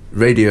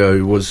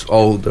 radio was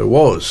all there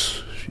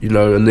was.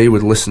 And they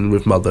would listen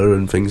with mother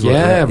and things like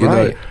that.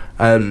 Right.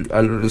 And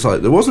it's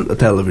like there wasn't a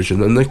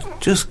television, and they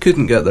just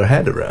couldn't get their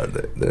head around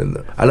it. And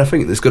I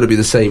think there's got to be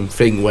the same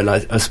thing when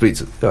I speak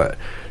to.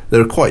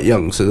 They're quite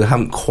young, so they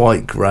haven't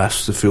quite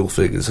grasped the full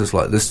figures. It's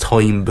like there's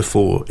time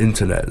before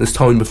internet, there's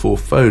time before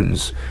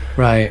phones.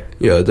 Right.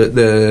 They're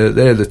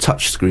the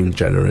touchscreen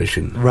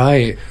generation.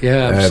 Right.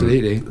 Yeah,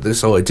 absolutely.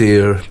 This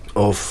idea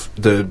of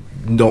there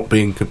not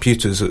being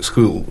computers at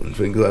school and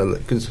things like that,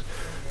 because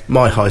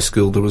my high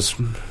school there was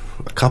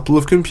a couple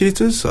of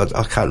computers.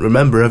 I can't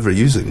remember ever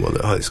using one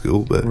at high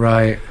school, but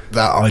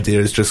that idea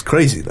is just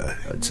crazy now.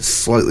 It's just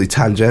slightly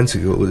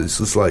tangential. It's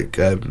just like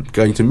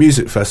going to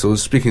music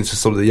festivals, speaking to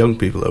some of the young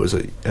people I was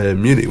at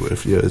uni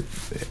with,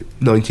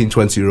 19,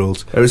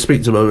 20-year-olds. I was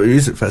speaking to them at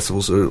music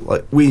festivals, so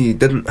like we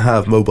didn't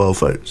have mobile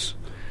phones.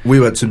 We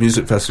went to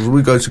music festivals,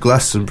 we'd go to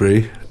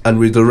Glastonbury, and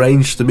we'd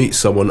arrange to meet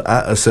someone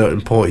at a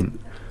certain point,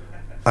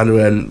 and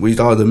then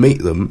we'd either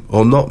meet them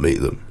or not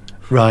meet them.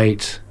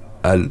 Right.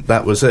 And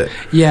that was it.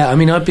 Yeah, I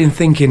mean, I've been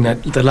thinking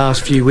that the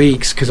last few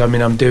weeks, because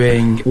I'm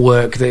doing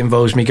work that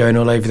involves me going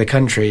all over the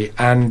country,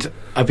 and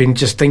I've been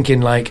just thinking,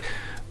 like,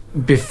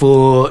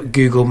 before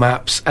Google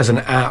Maps as an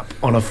app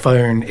on a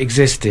phone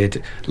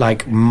existed,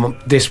 like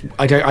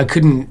I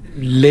couldn't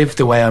live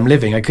the way I'm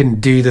living. I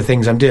couldn't do the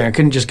things I'm doing. I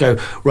couldn't just go,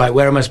 right,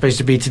 where am I supposed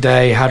to be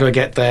today? How do I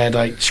get there?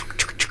 Like,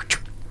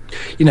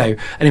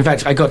 and in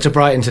fact, I got to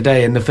Brighton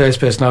today, and the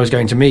first person I was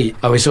going to meet,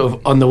 I was sort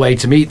of on the way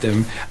to meet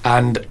them,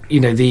 and,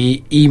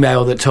 the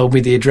email that told me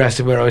the address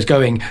of where I was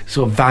going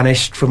sort of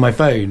vanished from my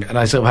phone, and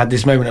I sort of had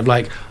this moment of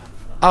like,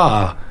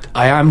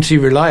 I am too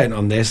reliant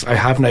on this. I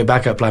have no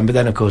backup plan. But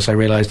then, of course, I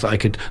realised that I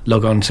could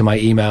log on to my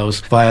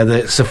emails via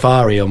the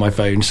Safari on my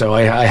phone, so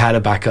I had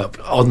a backup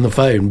on the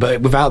phone.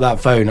 But without that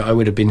phone, I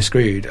would have been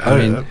screwed.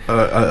 I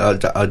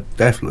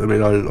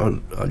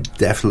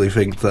definitely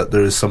think that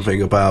there is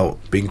something about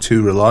being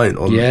too reliant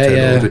on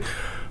technology. Yeah.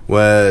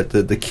 Where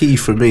the key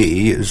for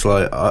me is,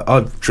 like,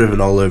 I've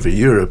driven all over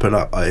Europe, and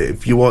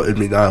if you wanted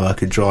me now, I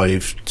could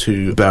drive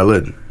to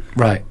Berlin.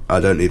 Right. I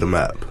don't need a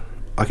map.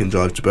 I can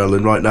drive to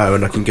Berlin right now,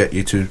 and I can get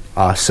you to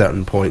a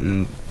certain point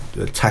in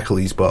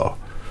Tackleys Bar.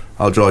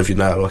 I'll drive you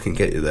now, I can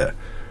get you there.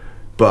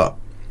 But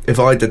if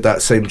I did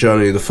that same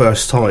journey the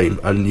first time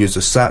and used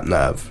a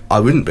sat-nav,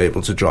 I wouldn't be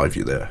able to drive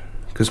you there,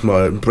 because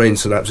my brain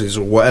synapses,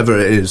 or whatever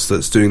it is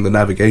that's doing the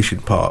navigation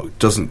part,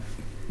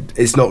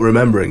 it's not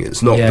remembering,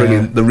 it's not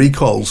bringing, the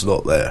recall's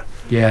not there.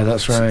 Yeah,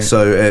 that's right.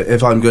 So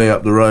if I'm going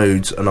up the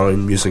road and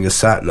I'm using a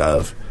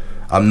sat-nav,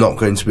 I'm not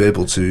going to be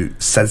able to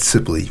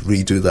sensibly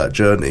redo that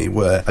journey,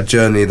 where a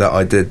journey that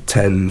I did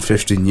 10,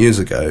 15 years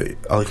ago,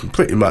 I can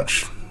pretty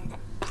much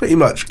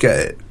get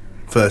it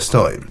first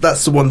time.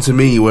 That's the one to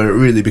me where it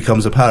really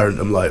becomes apparent.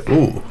 I'm like,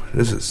 oh,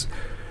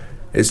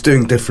 it's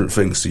doing different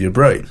things to your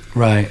brain.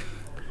 Right.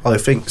 I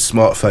think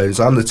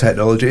smartphones and the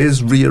technology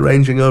is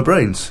rearranging our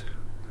brains.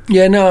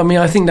 Yeah, no, I mean,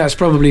 I think that's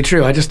probably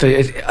true. I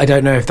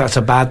don't know if that's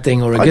a bad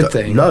thing or a good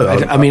thing. No,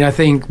 I mean, I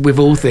think with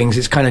all things,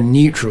 it's kind of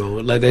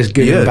neutral. Like, there's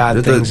good and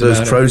bad things.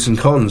 There's pros and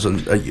cons,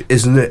 and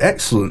isn't it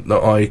excellent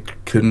that I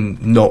can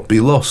not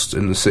be lost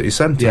in the city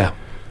centre? Yeah,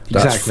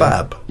 that's exactly.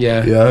 fab.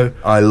 Yeah, you know,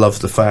 I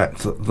love the fact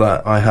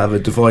that I have a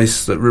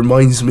device that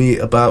reminds me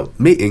about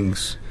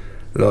meetings,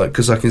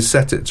 because I can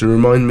set it to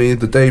remind me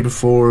the day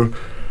before,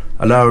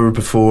 an hour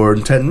before,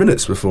 and 10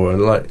 minutes before,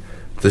 and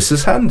this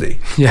is handy.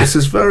 Yeah, this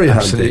is very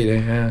handy.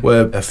 Yeah.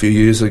 Where a few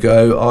years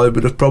ago, I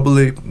would have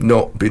probably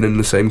not been in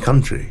the same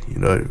country,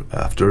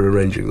 after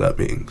arranging that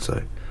meeting.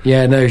 So.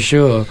 Yeah, no,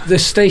 sure. The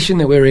station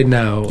that we're in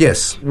now.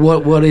 Yes.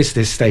 What is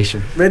this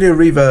station? Radio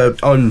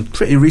Reverb. I'm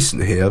pretty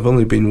recent here. I've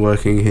only been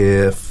working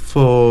here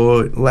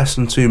for less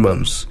than 2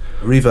 months.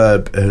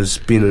 Reverb has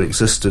been in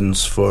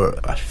existence for,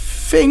 I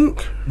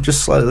think,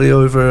 just slightly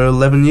over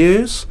 11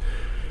 years.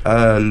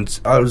 And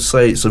I would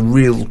say it's a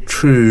real,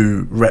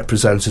 true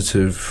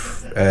representative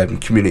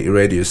community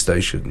radio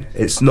station.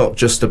 It's not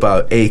just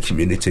about a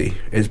community,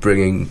 it's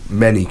bringing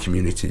many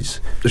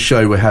communities. The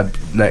show we had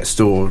next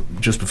door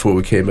just before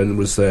we came in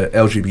was the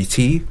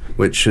LGBT,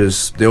 which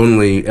is the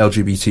only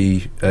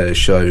LGBT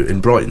show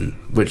in Brighton,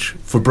 which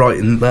for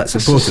Brighton, that's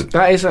important.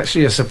 That is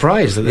actually a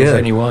surprise that there's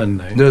only one,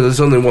 though. No, there's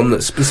only one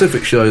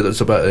specific show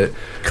that's about it.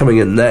 Coming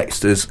in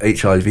next is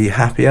HIV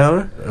Happy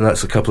Hour, and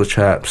that's a couple of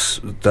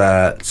chaps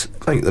that,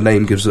 I think the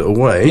name gives it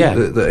away,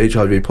 the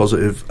HIV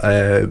positive.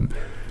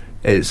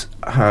 It's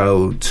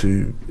how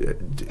to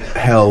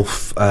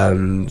health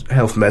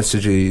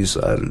messages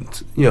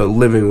and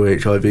living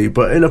with HIV,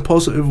 but in a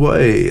positive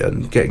way,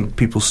 and getting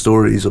people's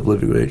stories of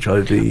living with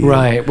HIV.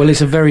 Right. Well,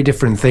 it's a very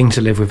different thing to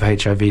live with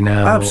HIV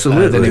now,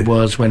 absolutely, than it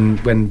was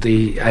when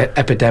the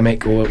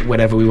epidemic, or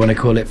whatever we want to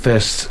call it,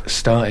 first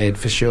started.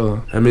 For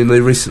sure. I mean,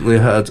 they recently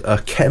had a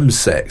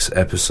chemsex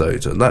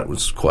episode, and that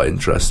was quite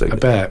interesting. I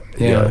bet.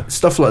 Yeah.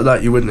 Stuff like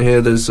that you wouldn't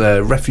hear. There's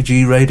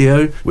refugee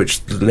radio,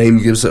 which the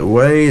name gives it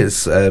away.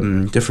 It's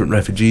different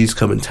refugees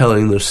come and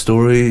telling their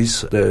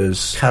stories.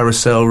 There's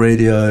Carousel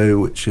Radio,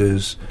 which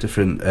is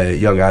different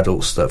young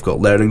adults that have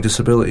got learning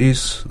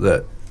disabilities.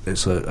 That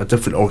it's a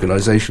different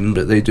organisation,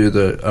 but they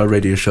do a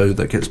radio show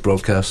that gets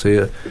broadcast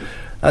here.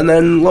 And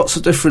then lots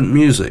of different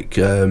music,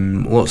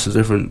 lots of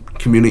different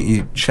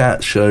community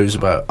chat shows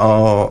about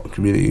art,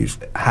 community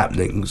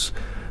happenings.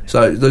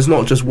 So there's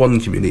not just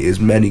one community, there's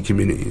many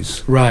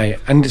communities. Right,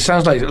 and it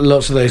sounds like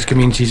lots of those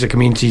communities are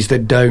communities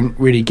that don't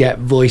really get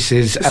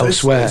voices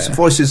elsewhere. It's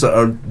voices that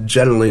are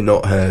generally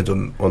not heard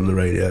on the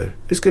radio.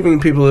 It's giving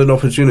people an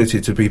opportunity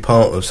to be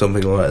part of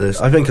something like this.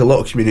 I think a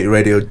lot of community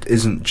radio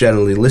isn't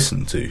generally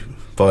listened to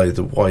by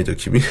the wider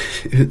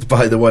community,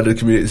 by the wider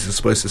communities it's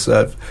supposed to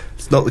serve.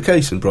 It's not the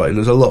case in Brighton.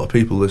 There's a lot of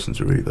people listen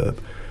to Reverb.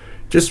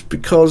 Just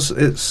because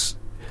it's...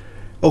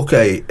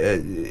 Okay,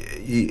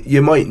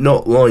 you might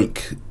not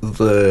like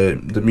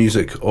the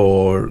music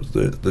or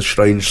the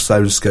strange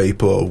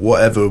soundscape or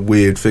whatever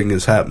weird thing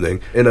is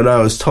happening. In an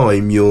hour's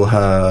time, you'll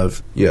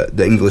have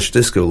the English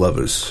disco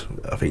lovers.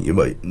 I think you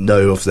might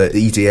know of the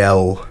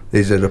EDL.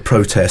 They did a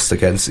protest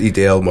against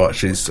EDL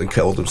marches and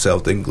called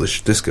themselves the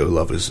English disco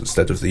lovers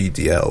instead of the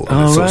EDL.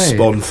 And it sort of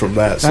spawned from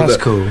that. That's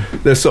cool.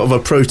 They're sort of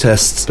a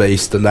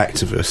protest-based and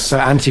activist. So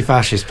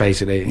anti-fascist,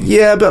 basically.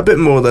 Yeah, but a bit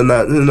more than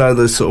that. Now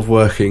they're sort of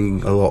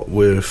working a lot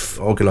with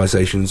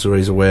organisations to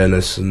raise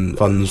awareness and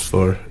funds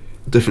for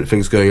different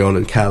things going on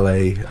in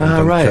Calais and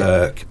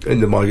Dunkirk,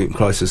 in the migrant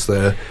crisis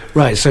there.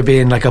 Right, so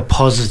being like a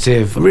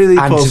positive really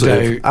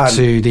antidote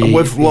positive, to the...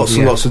 with lots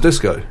and lots of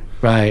disco.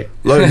 Right.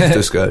 Loads of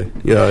disco,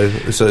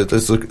 so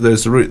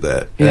there's the route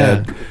there.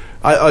 Yeah.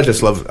 I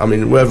just love... I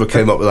mean, whoever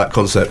came up with that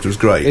concept was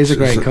great. It's a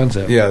great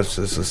concept. Yeah, it's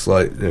just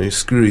like,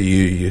 screw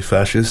you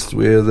fascist.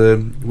 We're the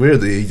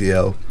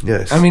EDL.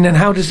 Yes. I mean, and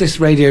how does this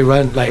radio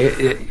run? Like,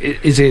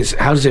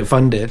 how is it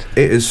funded?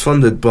 It is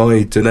funded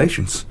by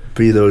donations.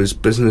 Be those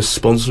business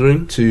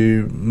sponsoring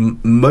to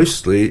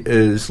mostly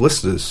is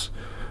listeners.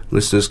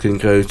 Listeners can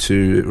go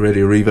to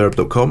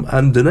radioreverb.com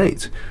and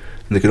donate.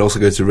 And they can also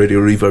go to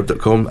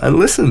radioreverb.com and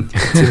listen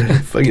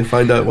to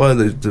find out why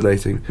they're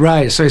donating.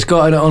 Right, so it's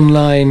got an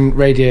online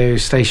radio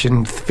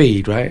station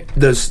feed, right?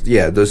 There's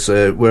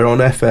we're on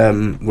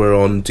FM, we're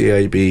on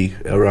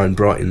DAB around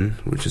Brighton,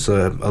 which is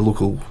a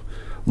local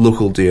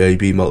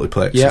DAB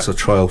multiplex. It's a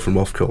trial from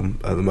Ofcom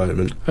at the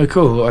moment. Oh,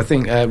 cool. I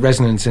think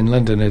Resonance in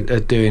London are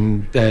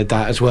doing that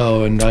as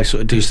well, and I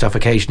sort of do stuff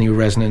occasionally with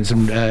Resonance,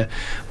 and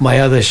my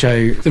other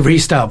show, the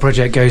Restart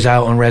Project, goes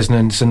out on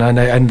Resonance, and I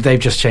know, and they've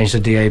just changed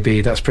the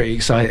DAB. That's pretty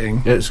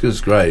exciting. Yeah,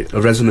 it's great.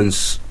 A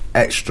Resonance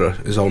Extra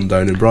is on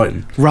down in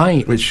Brighton.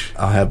 Right. Which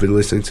I have been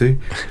listening to.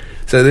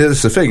 So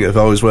that's the thing. If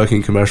I was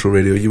working commercial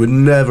radio, you would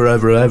never,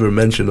 ever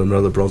mention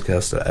another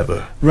broadcaster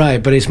ever. Right,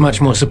 but it's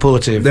much more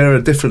supportive. They're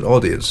a different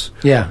audience.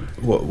 Yeah.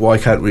 Why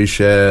can't we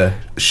share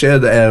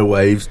the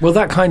airwaves? Well,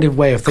 that kind of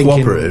way of thinking.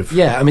 Cooperative.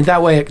 Yeah, I mean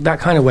that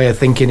kind of way of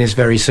thinking is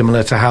very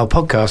similar to how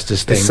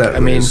podcasters think. I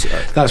mean,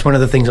 that's one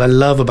of the things I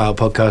love about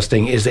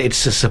podcasting is that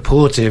it's a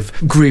supportive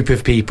group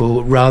of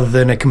people rather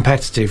than a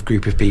competitive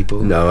group of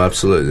people. No,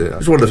 absolutely.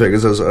 It's one of the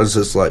things. As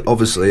just like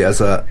obviously as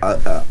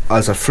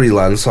a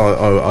freelance,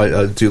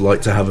 I do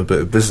like to have a bit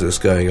of business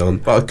going on,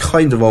 but I've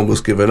kind of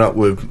almost given up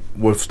with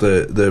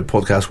the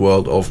podcast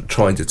world of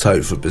trying to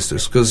tout for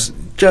business, because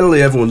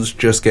generally everyone's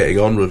just getting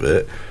on with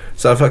it.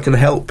 So if I can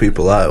help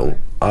people out,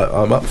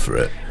 I'm up for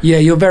it. Yeah,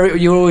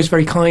 you're always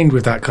very kind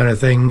with that kind of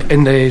thing.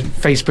 In the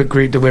Facebook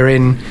group that we're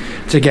in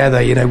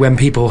together, you know, when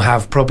people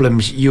have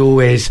problems, you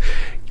always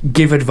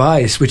give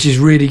advice, which is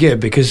really good,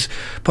 because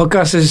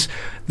podcasters,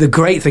 the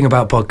great thing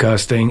about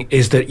podcasting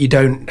is that you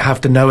don't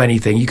have to know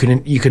anything. You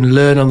can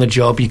learn on the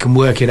job, you can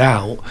work it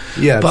out.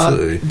 Yeah,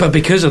 absolutely. But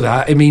because of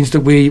that, it means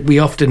that we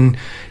often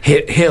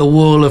hit a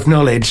wall of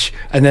knowledge,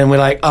 and then we're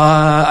like,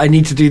 I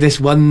need to do this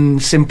one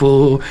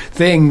simple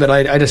thing, but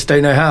I just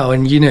don't know how.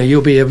 And, you know,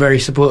 you'll be a very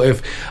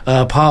supportive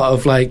part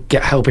of, like,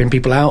 helping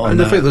people out on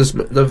that. And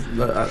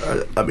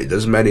I think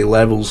there's many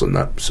levels in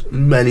that,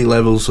 many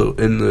levels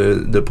in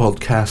the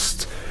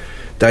podcast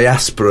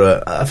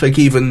diaspora. I think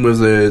even with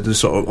the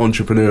sort of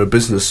entrepreneur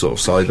business sort of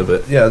side of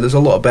it, yeah, there's a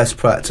lot of best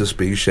practice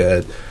being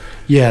shared.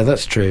 Yeah,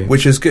 that's true.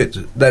 Which is good.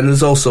 Then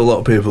there's also a lot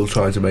of people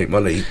trying to make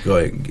money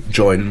going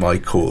join my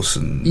course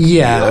and which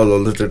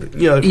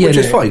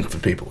is fine for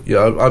people. You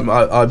know,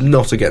 I'm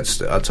not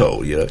against it at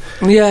all. You know,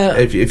 yeah.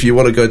 If you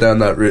want to go down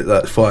that route,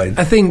 that's fine.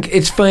 I think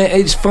it's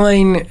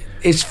fine.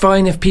 It's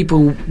fine if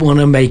people want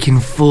to make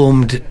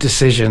informed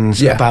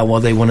decisions about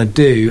what they want to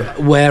do.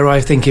 Where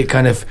I think it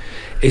kind of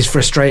is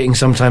frustrating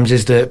sometimes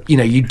is that, you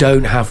know, you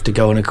don't have to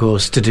go on a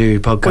course to do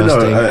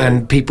podcasting,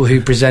 and people who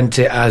present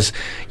it as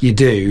you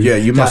do,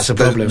 that's a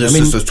problem. This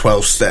is a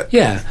 12-step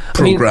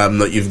program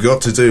that you've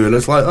got to do, and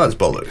it's like, that's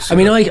bollocks. I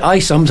mean, I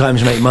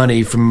sometimes make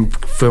money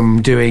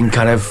from doing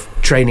kind of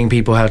training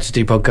people how to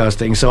do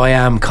podcasting, so I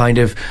am kind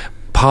of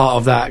part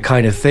of that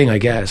kind of thing, I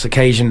guess.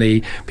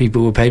 Occasionally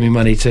people will pay me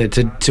money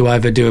to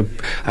either do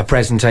a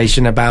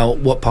presentation about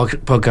what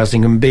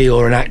podcasting can be,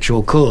 or an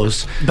actual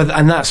course,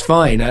 and that's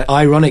fine.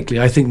 Ironically,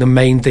 I think the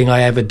main thing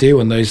I ever do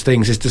on those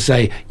things is to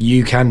say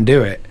you can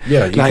do it.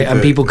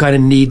 And people kind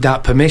of need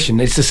that permission.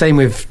 It's the same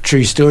with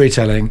true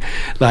storytelling.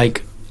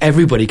 Like,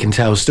 everybody can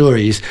tell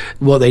stories.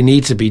 What they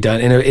need to be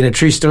done in a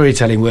true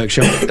storytelling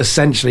workshop,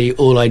 essentially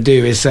all I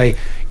do is say,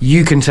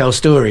 you can tell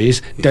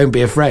stories, don't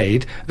be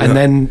afraid, and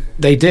then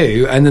they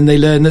do, and then they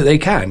learn that they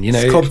can. You know,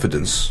 it's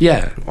confidence.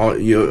 Yeah,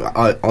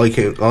 I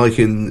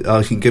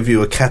can give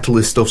you a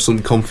catalyst of some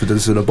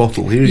confidence in a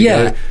bottle. Here you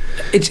go.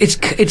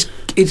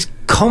 It's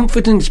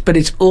confidence, but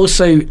it's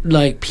also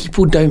like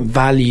people don't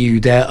value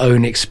their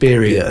own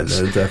experience.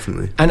 Yeah, no,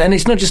 definitely. And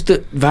it's not just the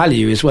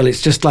value as well.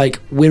 It's just like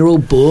we're all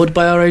bored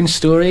by our own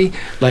story.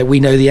 Like, we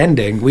know the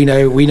ending. We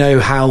know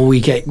how we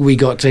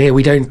got to here.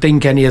 We don't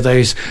think any of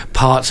those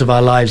parts of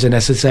our lives are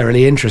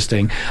necessarily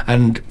interesting.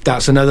 And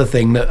that's another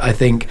thing that I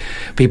think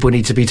people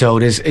need to be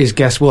told is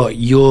guess what?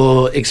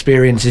 Your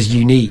experience is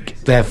unique.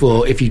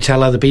 Therefore, if you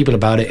tell other people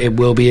about it, it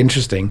will be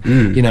interesting.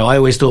 You know, I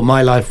always thought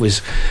my life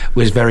was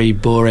very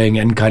boring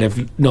and kind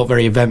of not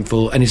very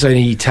eventful, and it's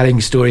only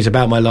telling stories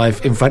about my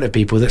life in front of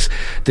people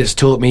that's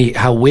taught me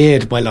how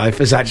weird my life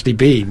has actually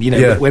been. You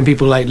know, when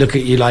people like look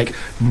at you like,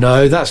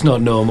 no, that's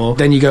not normal,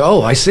 then you go,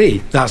 oh, I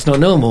see, that's not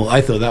normal.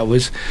 I thought that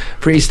was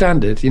pretty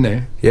standard, you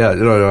know. Yeah,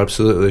 no,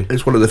 absolutely.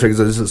 It's one of the things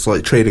that it's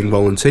like training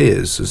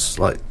volunteers. It's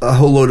like a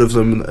whole load of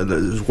them,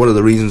 and one of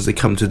the reasons they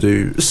come to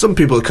do, some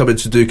people are coming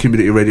to do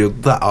community radio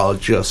that are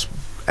just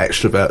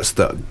extroverts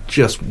that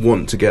just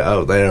want to get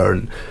out there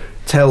and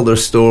tell their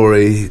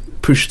story,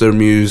 push their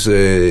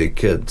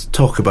music, and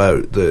talk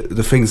about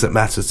the things that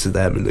matter to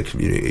them in the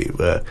community.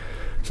 Where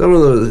some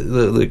of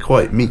the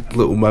quite meek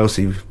little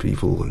mousy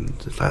people, and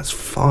that's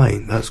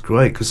fine, that's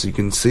great, because you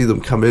can see them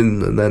come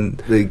in and then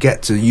they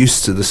get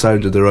used to the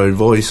sound of their own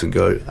voice and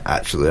go,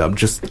 actually, I'm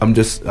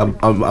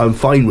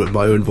fine with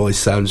my own voice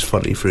sounds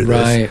funny through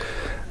this.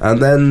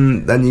 And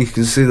then you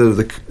can see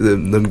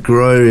them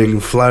growing,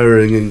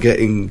 flowering, and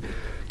getting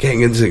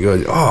into it,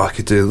 going, oh, I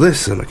could do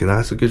this, and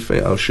that's a good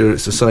thing. I'm sure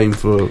it's the same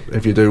for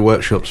if you do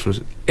workshops for.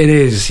 It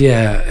is,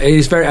 yeah. It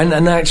is very, and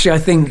actually, I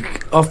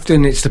think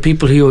often it's the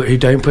people who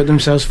don't put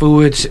themselves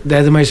forward.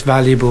 They're the most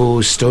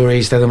valuable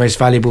stories. They're the most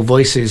valuable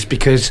voices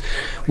because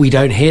we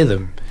don't hear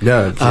them.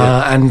 Yeah,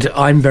 and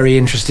I'm very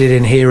interested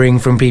in hearing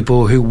from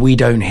people who we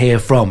don't hear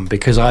from,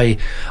 because I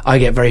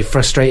get very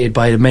frustrated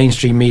by the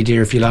mainstream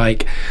media, if you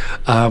like,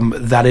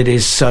 that it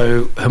is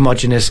so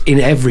homogenous in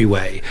every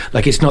way.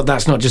 Like,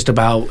 that's not just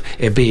about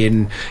it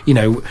being, you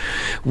know,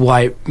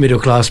 white middle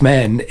class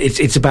men.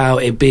 It's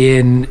about it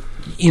being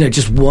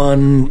just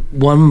one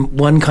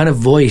kind of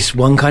voice,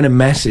 one kind of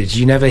message.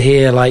 You never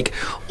hear like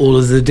all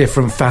of the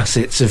different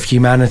facets of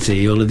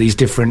humanity, all of these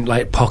different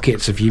like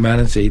pockets of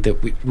humanity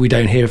that we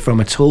don't hear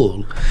from at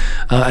all.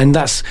 And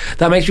that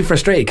makes me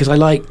frustrated, because I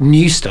like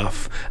new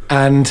stuff,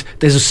 and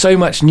there's so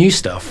much new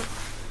stuff,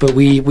 but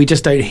we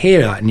just don't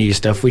hear that new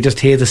stuff. We just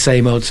hear the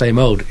same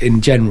old in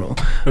general.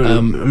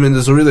 I mean,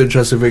 there's a really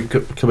interesting thing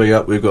coming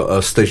up. We've got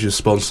a station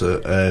sponsor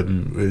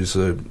who's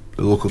a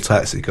local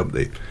taxi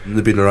company.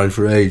 They've been around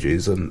for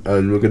ages, and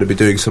we're going to be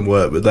doing some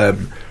work with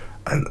them.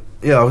 And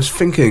I was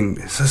thinking,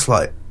 it's just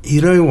like,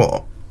 you know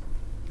what?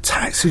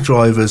 Taxi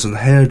drivers and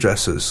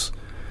hairdressers,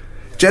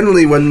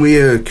 generally when we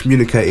are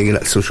communicating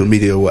in social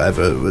media or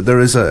whatever,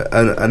 there is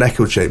an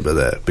echo chamber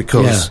there,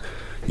 because... Yeah.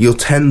 You'll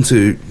tend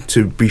to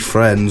be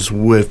friends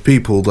with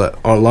people that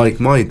are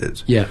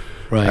like-minded. Yeah,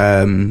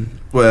 right.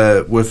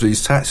 Where with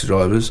these taxi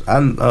drivers,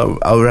 and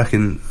I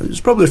reckon there's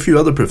probably a few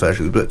other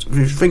professions, but if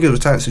you think of a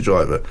taxi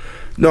driver,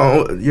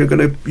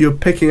 you're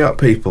picking up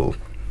people,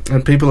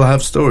 and people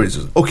have stories.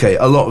 Okay,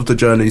 a lot of the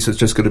journeys is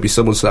just going to be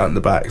someone sat in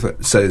the back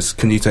that says,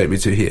 "Can you take me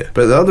to here?"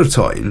 But at other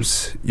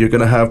times, you're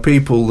going to have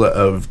people that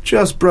have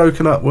just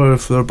broken up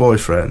with their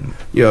boyfriend,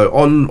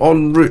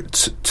 en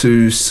route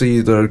to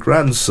see their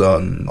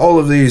grandson. All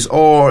of these,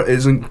 or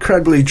is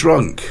incredibly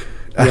drunk.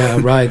 Yeah,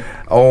 right.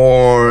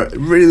 Or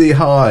really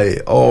high,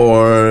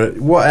 or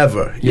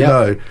whatever, you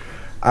know.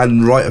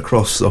 And right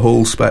across the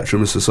whole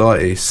spectrum of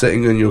society,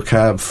 sitting in your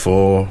cab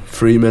for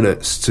 3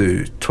 minutes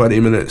to 20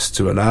 minutes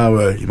to an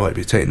hour, you might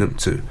be taking them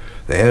to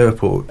the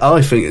airport.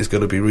 I think it's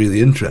going to be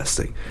really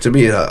interesting. To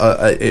me,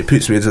 it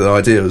puts me into the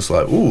idea. It's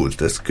like, ooh,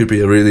 this could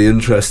be a really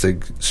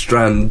interesting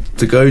strand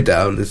to go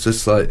down. It's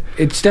just like...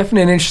 It's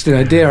definitely an interesting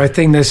idea. I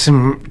think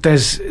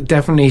there's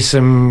definitely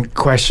some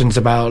questions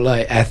about,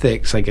 like,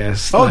 ethics, I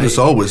guess. Oh, there's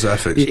always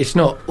ethics. It's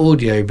not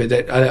audio,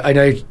 but I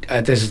know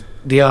there's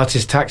the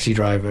artist Taxi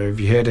Driver. Have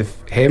you heard of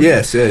him?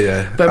 Yes,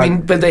 yeah. But I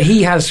mean,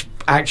 he has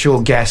actual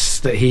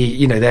guests that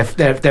he,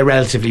 they're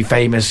relatively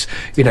famous,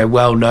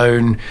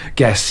 well-known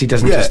guests. He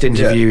doesn't just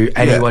interview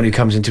anyone who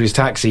comes into his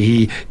taxi.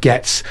 He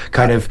gets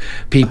kind of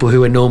people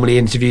who are normally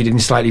interviewed in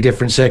slightly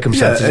different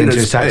circumstances into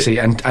his taxi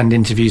and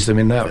interviews them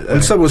in that way.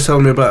 And someone was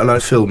telling me about a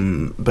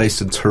film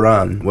based in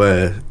Tehran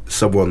where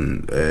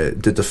someone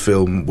did the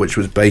film which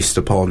was based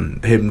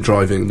upon him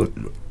driving the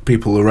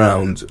people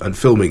around and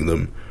filming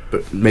them,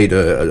 but made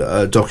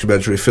a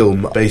documentary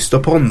film based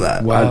upon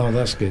that. Wow,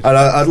 that's good. And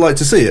I'd like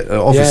to see it,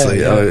 obviously.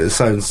 It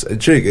sounds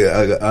intriguing.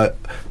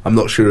 I'm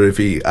not sure if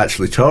he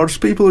actually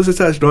charged people as a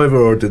taxi driver,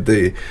 or did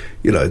they,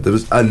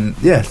 there's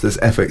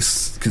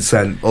ethics,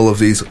 consent, all of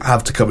these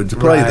have to come into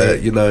play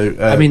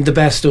there, I mean, the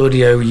best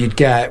audio you'd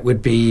get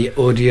would be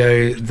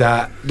audio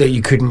that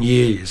you couldn't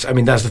use. I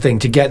mean, that's the thing.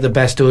 To get the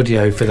best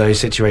audio for those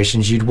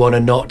situations, you'd want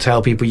to not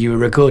tell people you were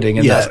recording,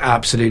 and that's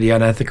absolutely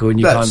unethical, and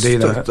you can't do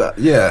that.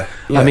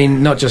 I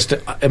mean, not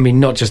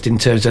just in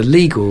terms of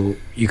legal,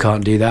 you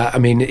can't do that. I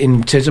mean,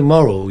 in terms of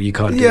moral, you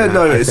can't do that. Yeah,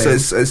 no,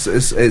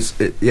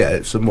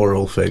 it's a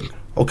moral thing.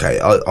 Okay,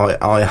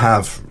 I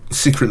have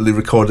secretly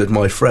recorded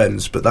my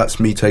friends, but that's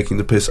me taking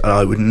the piss, and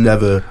I would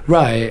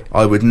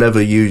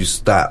never use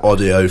that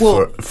audio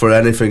for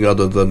anything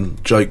other than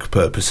joke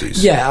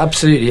purposes. Yeah,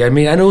 absolutely. I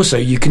mean, and also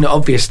you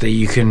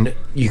can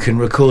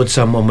record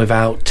someone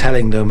without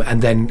telling them,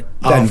 and then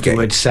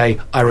afterwards say,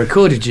 "I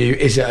recorded you.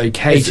 Is it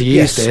okay to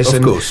use this?" Of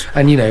and, course.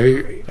 And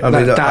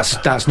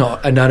that's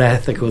not an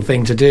unethical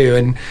thing to do.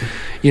 And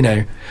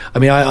I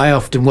mean, I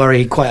often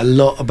worry quite a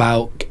lot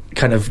about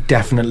kind of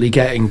definitely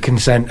getting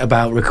consent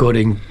about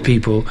recording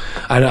people,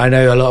 and I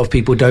know a lot of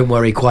people don't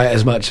worry quite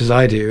as much as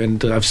I do,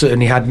 and I've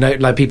certainly had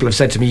people have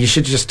said to me, you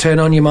should just turn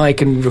on your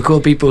mic and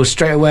record people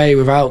straight away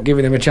without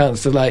giving them a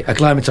chance to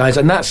acclimatise,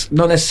 and that's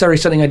not necessarily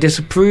something I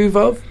disapprove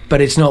of,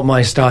 but it's not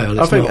my style.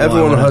 I think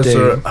everyone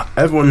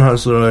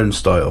has their own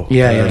style.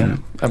 Yeah,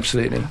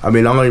 absolutely. I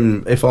mean,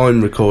 if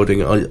I'm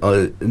recording,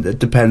 it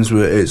depends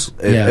where it is.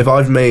 If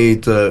I've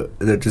made the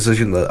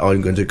decision that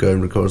I'm going to go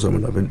and record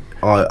someone,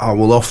 I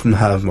will often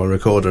have my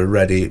recorder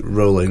ready,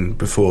 rolling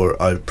before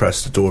I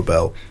press the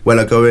doorbell. When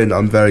I go in,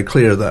 I'm very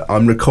clear that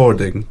I'm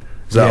recording.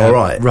 Is that all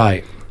right?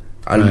 Right.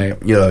 And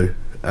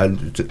and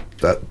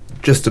that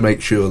just to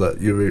make sure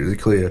that you're really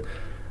clear,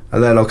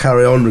 and then I'll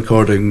carry on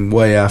recording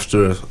way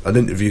after an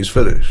interview's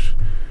finished.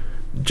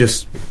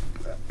 Just.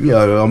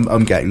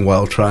 I'm getting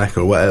wild track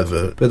or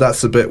whatever, but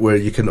that's the bit where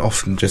you can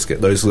often just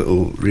get those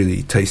little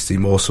really tasty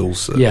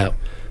morsels,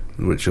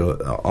 which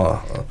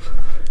are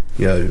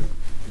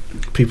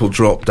people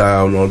drop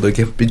down, or they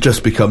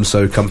just become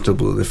so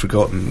comfortable they've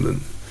forgotten.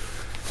 And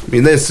I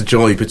mean, there's the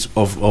joy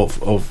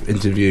of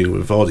interviewing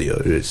with audio.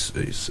 It's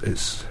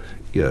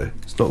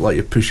not like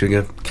you're pushing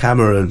a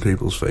camera in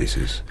people's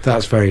faces.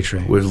 That's very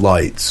true. With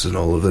lights and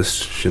all of this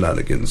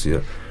shenanigans,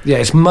 Yeah,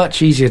 it's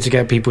much easier to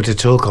get people to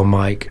talk on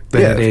mic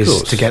than it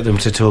is to get them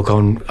to talk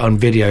on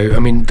video. I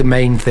mean, the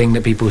main thing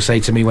that people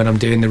say to me when I'm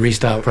doing the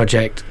Restart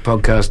Project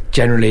podcast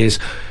generally is,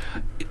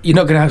 you're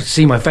not going to have to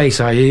see my face,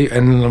 are you?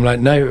 And I'm like,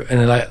 no. And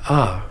they're like,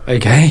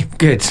 okay,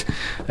 good.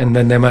 And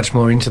then they're much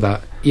more into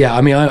that. Yeah,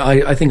 I mean,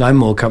 I think I'm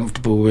more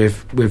comfortable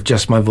with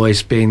just my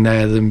voice being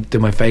there than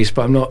my face,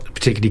 but I'm not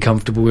particularly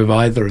comfortable with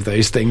either of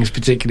those things,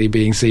 particularly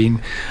being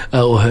seen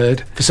or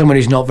heard. For someone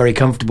who's not very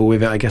comfortable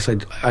with it, I guess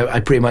I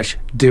pretty much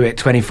do it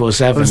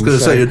 24/7. I was going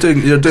to say,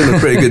 you're doing a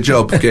pretty good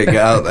job of getting it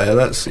out there.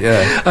 That's,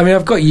 yeah. I mean,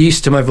 I've got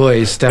used to my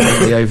voice,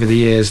 definitely, over the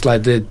years.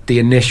 Like, the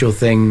initial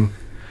thing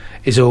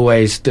is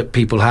always that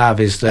people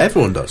have is that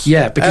everyone does.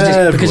 Yeah,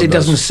 because it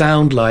doesn't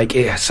sound like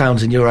it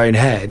sounds in your own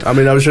head. I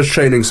mean, I was just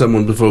training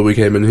someone before we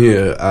came in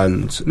here,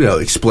 and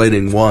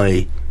explaining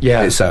why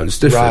it sounds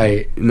different.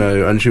 Right.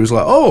 And she was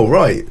like, "Oh,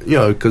 right,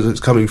 because it's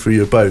coming through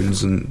your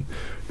bones and."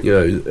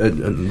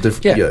 And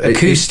different. Yeah,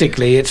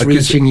 acoustically, it's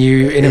reaching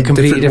you in a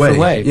completely different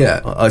way.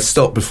 Yeah, I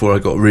stopped before I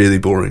got really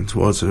boring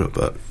towards it,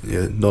 but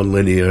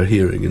non-linear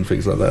hearing and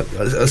things like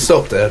that. I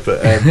stopped there,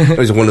 but it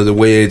was one of the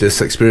weirdest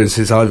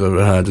experiences I've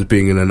ever had, is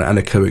being in an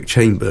anechoic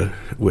chamber,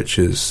 which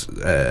is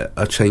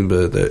a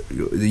chamber that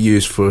they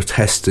use for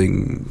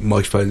testing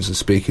microphones and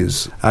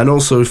speakers, and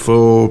also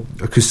for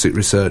acoustic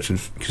research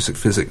and acoustic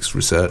physics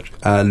research.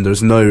 And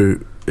there's no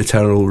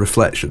eternal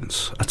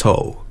reflections at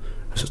all.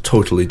 It's a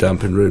totally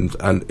dampened room,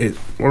 and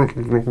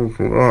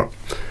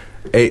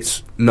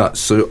it's nuts.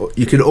 So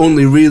you can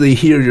only really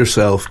hear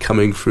yourself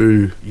coming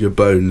through your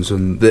bones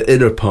and the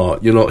inner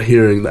part. You're not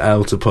hearing the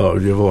outer part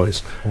of your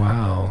voice.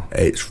 Wow.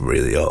 It's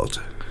really odd.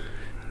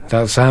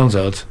 That sounds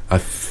odd. I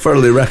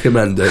thoroughly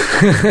recommend it.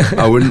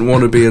 I wouldn't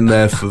want to be in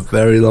there for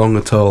very long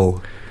at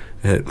all.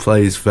 It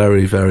plays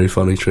very, very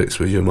funny tricks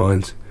with your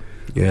mind.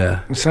 Yeah.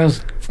 It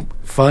sounds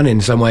fun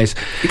in some ways.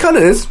 It kind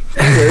of is.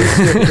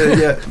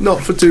 Yeah, not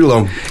for too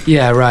long.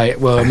 Yeah, right.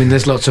 Well, I mean,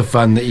 there's lots of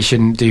fun that you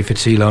shouldn't do for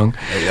too long.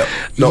 Yeah.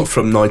 Not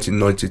from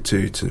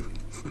 1992 to...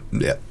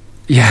 Yeah.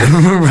 Yeah,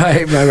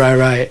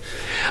 right.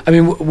 I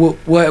mean,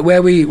 where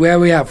are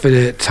we at for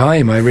the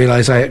time? I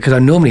realise because I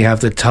normally have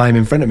the time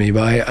in front of me,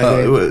 but I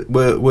don't.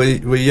 We're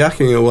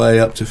yakking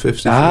away up to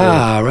 50.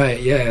 Right,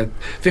 yeah,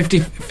 50.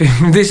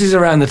 This is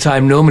around the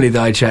time normally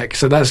that I check,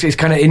 so it's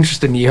kind of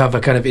interesting. You have a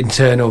kind of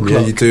internal clock.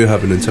 Yeah, you do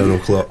have an internal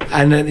clock,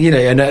 and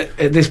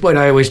at this point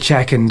I always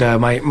check, and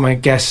my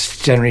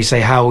guests generally say,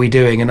 "How are we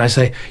doing?" And I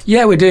say,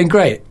 "Yeah, we're doing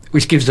great."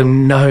 Which gives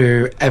them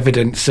no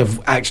evidence of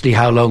actually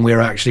how long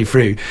we're actually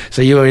through.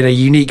 So you're in a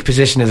unique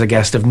position as a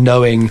guest of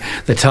knowing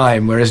the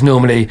time, whereas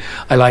normally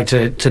I like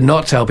to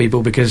not tell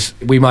people because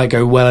we might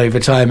go well over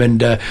time,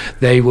 and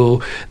they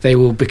will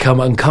become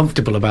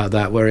uncomfortable about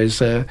that.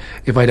 Whereas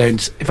if I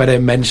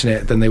don't mention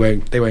it, then they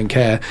won't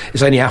care.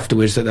 It's only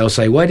afterwards that they'll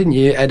say, "Why didn't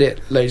you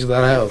edit loads of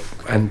that out?"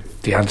 And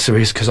the answer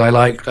is because I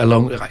like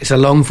it's a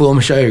long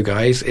form show,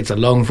 guys. It's a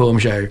long form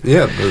show.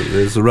 Yeah,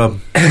 there's the rub.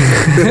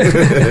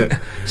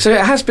 So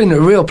it has been a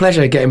real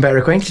pleasure getting better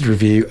acquainted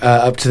with you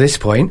up to this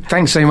point.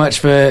 Thanks so much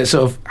for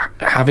sort of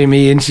having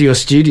me into your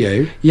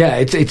studio. Yeah,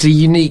 it's a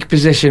unique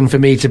position for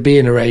me to be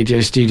in a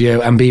radio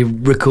studio and be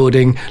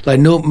recording.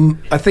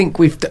 I think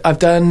I've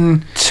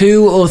done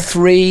 2 or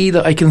 3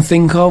 that I can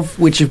think of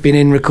which have been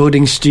in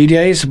recording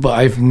studios, but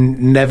I've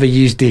never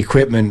used the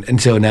equipment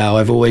until now.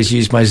 I've always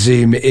used my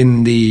Zoom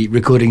in the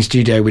recording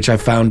studio, which I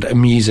found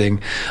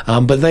amusing.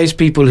 But those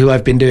people who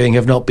I've been doing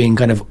have not been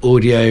kind of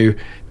audio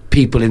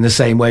people in the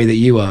same way that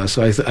you are,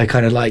 so I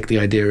kind of like the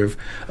idea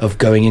of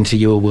going into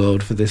your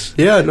world for this.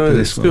 Yeah, no,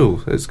 it's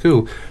cool. It's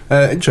cool.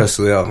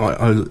 Interestingly,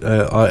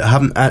 I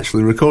haven't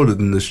actually recorded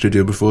in the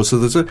studio before, so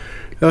there's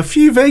a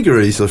few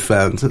vagaries I've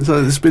found.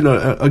 So it's been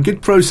a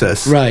good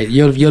process. Right,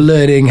 you're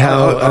learning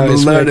how. I'm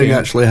learning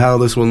actually how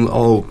this one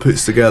all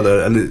puts together,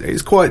 and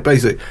it's quite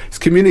basic. It's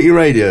community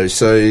radio,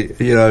 so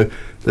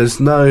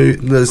There's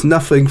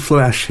nothing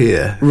flash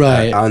here,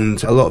 right?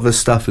 And a lot of the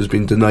stuff has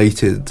been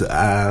donated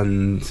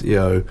and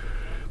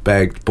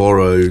begged,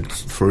 borrowed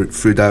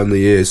through down the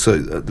years. So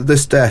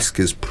this desk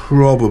is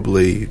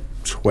probably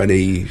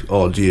 20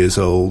 odd years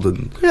old,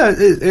 and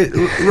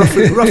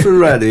rough and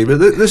ready. But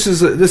this is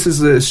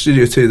the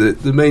studio too.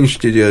 The main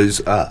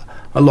studio's a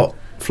lot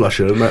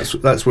flusher, and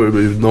that's where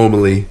we would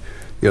normally.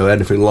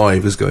 Anything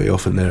live is going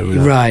off in there.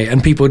 Right,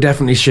 and people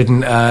definitely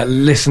shouldn't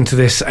listen to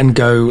this and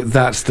go,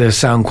 that's the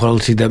sound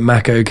quality that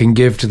Mako can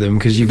give to them,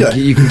 because you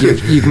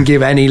can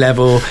give any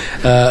level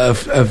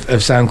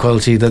of sound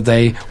quality that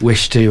they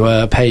wish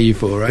to pay you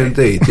for, right?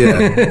 Indeed, yeah,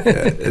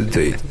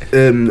 indeed.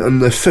 On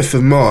the 5th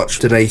of March,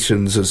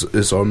 donations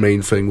is our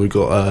main thing. We've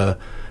got a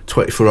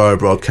 24-hour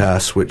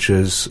broadcast, which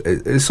it's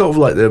sort of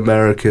like the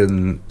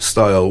American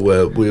style,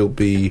 where we'll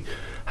be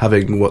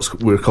having what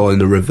we're calling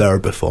the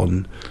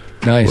Reverbathon.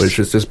 Nice. Which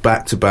is just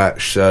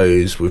back-to-back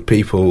shows with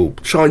people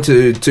trying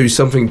to do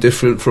something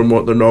different from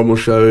what the normal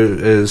show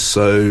is.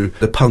 So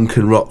the punk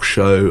and rock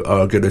show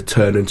are going to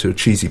turn into a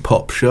cheesy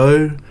pop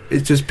show.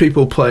 It's just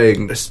people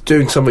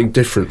doing something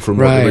different from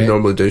what they would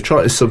normally do,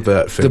 trying to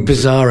subvert things. The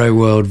Bizarro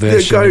World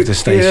version of the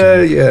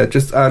station. Yeah,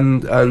 just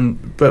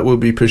but we'll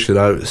be pushing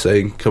out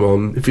saying, come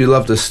on, if you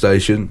love this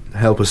station,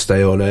 help us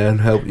stay on air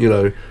and help,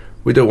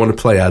 we don't want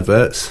to play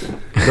adverts.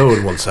 No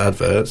one wants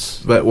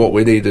adverts. But what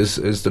we need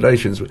is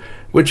donations,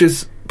 which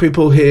is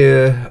people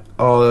here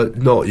are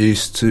not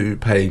used to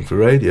paying for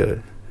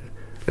radio.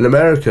 In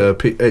America,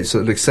 it's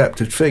an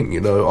accepted thing.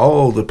 You know,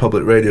 all the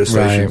public radio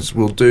stations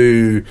will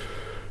do.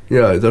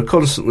 You know, they're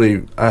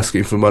constantly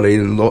asking for money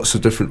in lots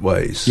of different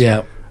ways.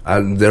 Yeah.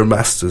 And they're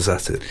masters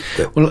at it.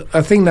 Well,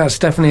 I think that's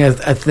definitely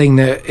a thing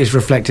that is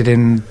reflected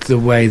in the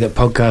way that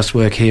podcasts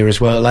work here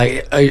as well.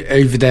 Like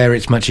over there,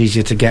 it's much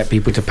easier to get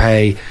people to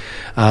pay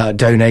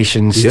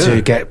donations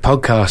to get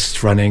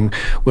podcasts running,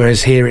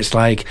 whereas here it's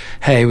like,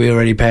 hey, we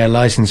already pay a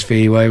license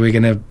fee. Why are we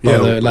going to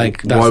bother?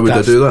 Why would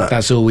they do that?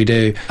 That's all we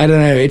do. I don't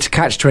know. It's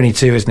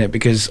catch-22, isn't it?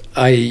 Because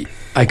I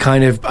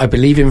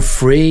believe in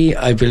free.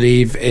 I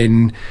believe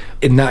in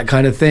that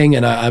kind of thing,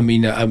 and I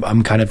mean,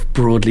 I'm kind of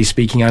broadly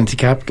speaking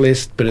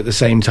anti-capitalist, but at the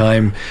same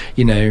time,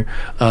 you know,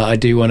 I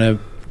do want to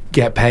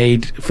get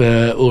paid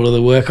for all of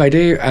the work I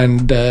do,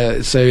 and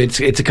so it's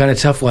a kind of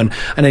tough one,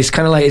 and it's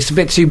kind of like, it's a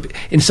bit too,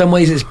 in some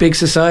ways it's big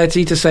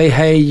society to say,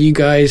 hey, you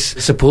guys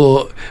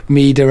support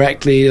me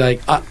directly.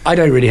 Like I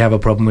don't really have a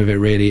problem with it,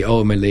 really.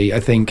 Ultimately, I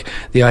think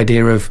the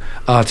idea of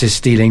artists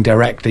dealing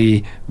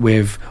directly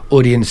with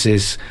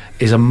audiences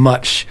is a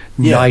much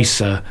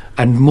nicer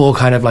and more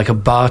kind of like a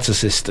barter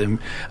system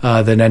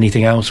than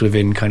anything else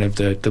within kind of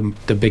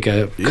the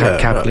bigger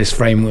capitalist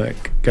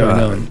framework going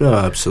on. No,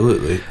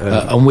 absolutely.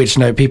 On which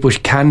note, people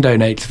can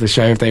donate to the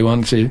show if they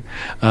want to.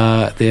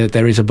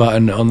 There is a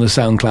button on the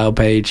SoundCloud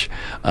page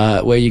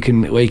where you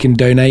can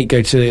donate.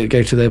 Go to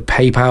the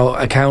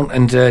PayPal account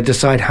and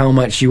decide how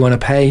much you want to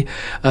pay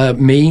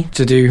me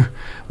to do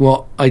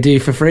what I do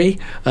for free,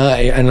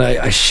 and I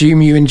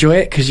assume you enjoy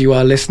it because you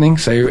are listening.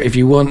 So if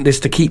you want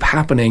this to keep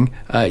happening,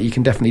 you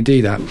can definitely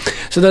do that.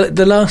 So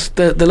the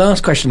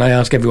last question I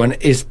ask everyone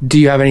is, do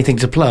you have anything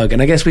to plug?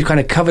 And I guess we've kind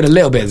of covered a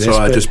little bit of this.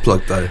 Sorry, I just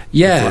plugged though.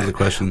 Yeah. The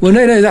question. Well,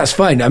 no, that's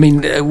fine. I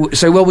mean,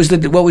 so what was the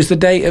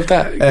date of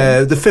that?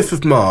 The 5th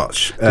of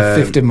March.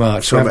 The 5th of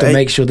March. So I have to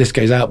make sure this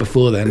goes out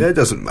before then. It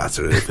doesn't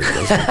matter if it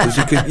doesn't,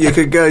 because you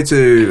could go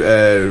to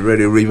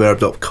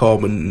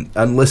radioreverb.com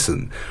and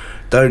listen.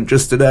 Don't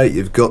just donate.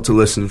 You've got to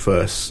listen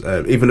first,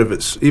 even if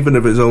it's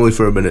only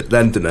for a minute.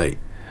 Then donate.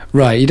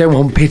 Right, you don't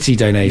want pity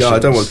donations. No, I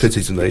don't want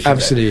pity donations.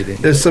 Absolutely.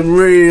 There's some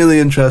really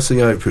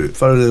interesting output.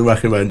 Thoroughly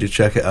recommend you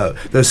check it out.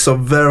 There's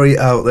some very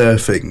out there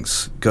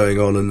things going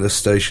on in this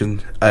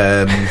station.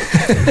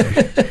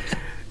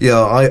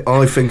 Yeah,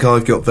 I think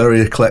I've got very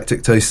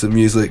eclectic taste in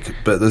music,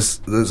 but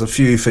there's a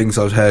few things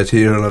I've heard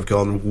here and I've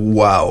gone,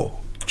 wow,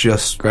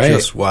 just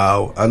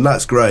wow, and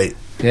that's great.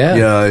 Yeah,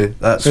 you know,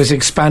 that's, so it's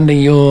expanding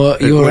your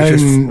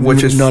own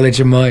knowledge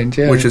and mind,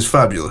 which is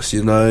fabulous.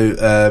 You know,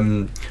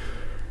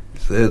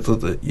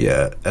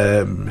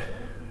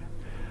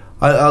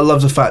 I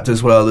love the fact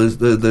as well.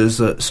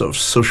 There's a sort of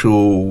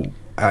social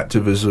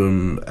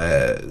activism,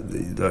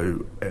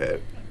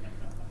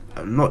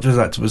 not just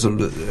activism,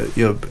 but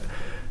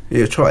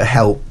try to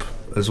help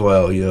as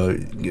well.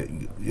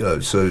 You know,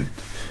 so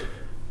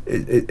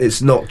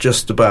it's not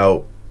just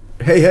about,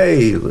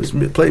 hey, let's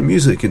play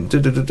music and do.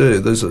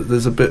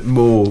 There's a bit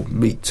more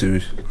meat to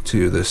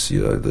this.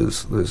 You know,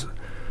 there's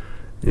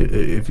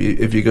if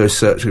you go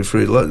searching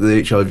through like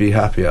the HIV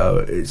happy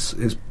hour, it's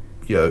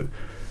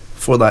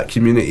for that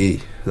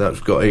community that's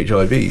got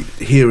HIV.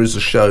 Here is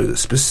a show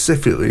that's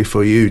specifically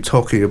for you,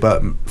 talking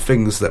about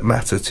things that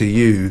matter to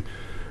you,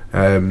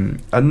 and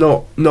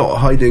not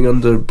hiding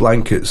under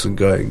blankets and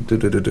going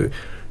do.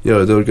 You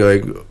know, they're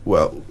going,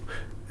 well,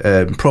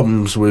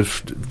 problems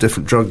with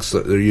different drugs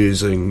that they're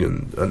using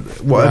and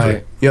whatever.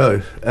 Right. You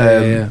know,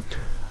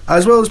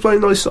 as well as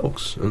playing nice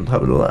songs and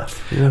having a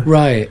laugh. Yeah.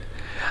 Right.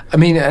 I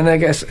mean, and I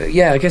guess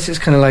it's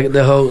kind of like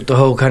the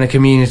whole kind of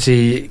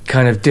community,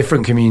 kind of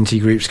different community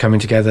groups coming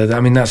together. I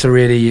mean, that's a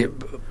really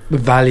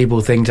valuable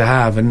thing to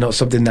have, and not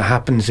something that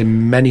happens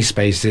in many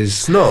spaces.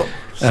 It's not.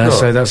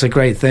 So that's a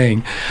great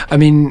thing. I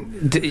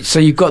mean, so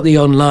you've got the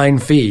online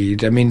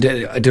feed. I mean,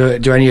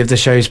 do any of the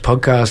shows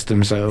podcast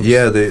themselves?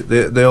 Yeah,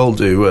 they all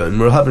do, and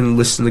we're having a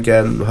listen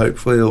again.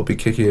 Hopefully, it'll be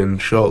kicking in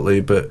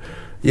shortly. But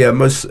yeah,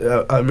 most.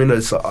 I mean,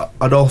 it's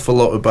an awful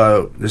lot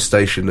about the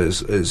station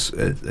is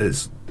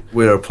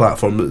we're a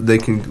platform that they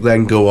can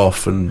then go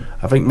off, and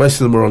I think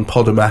most of them are on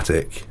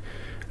Podomatic.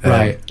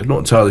 Right. I'm not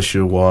entirely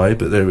sure why,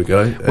 but there we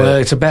go. Well,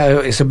 it's a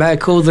better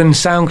call than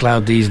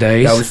SoundCloud these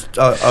days.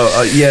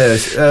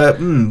 Yes.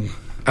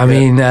 I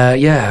mean,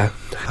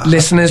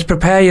 listeners,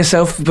 prepare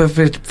yourself for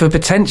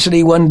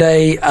potentially one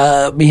day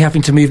me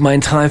having to move my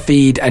entire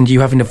feed and you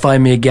having to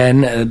find me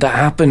again. That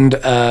happened.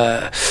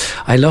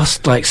 I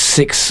lost like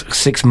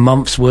six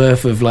months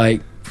worth of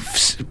like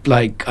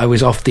I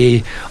was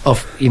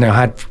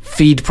had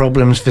feed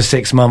problems for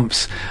 6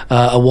 months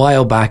a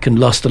while back and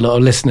lost a lot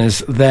of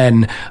listeners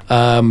then,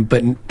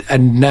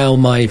 and now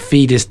my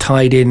feed is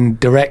tied in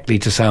directly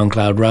to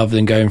SoundCloud rather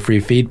than going through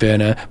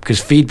FeedBurner,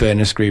 because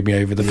FeedBurner screwed me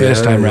over the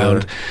first time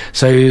round.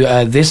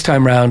 So this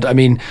time round, I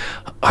mean,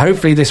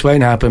 hopefully this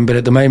won't happen, but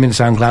at the moment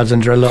SoundCloud's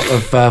under a lot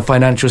of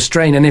financial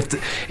strain, and if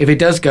it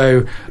does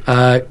go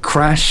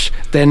crash,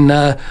 then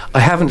I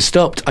haven't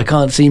stopped. I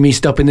can't see me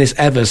stopping this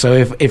ever. So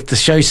if the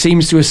show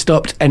seems to have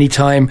stopped any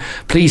time,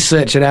 please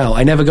search it out.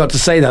 I never got forgot to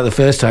say that the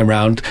first time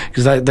round,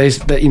 because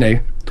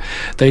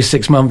those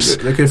 6 months.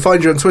 They can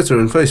find you on Twitter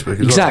and Facebook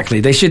as exactly.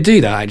 well. They should do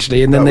that,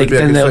 actually, and then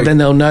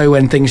they'll know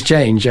when things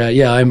change.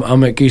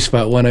 I'm at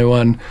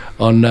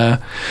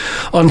Goosefat101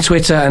 on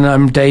Twitter, and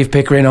I'm Dave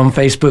Pickering on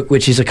Facebook,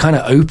 which is a kind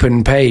of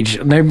open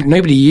page.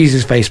 Nobody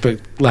uses Facebook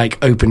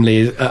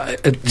openly,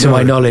 to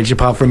my knowledge,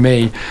 apart from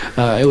me.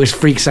 It always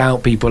freaks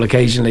out people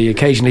occasionally.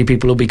 Occasionally,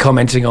 people will be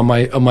commenting on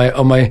my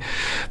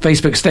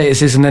Facebook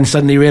statuses, and then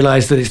suddenly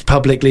realise that it's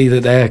publicly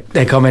that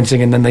they're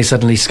commenting, and then they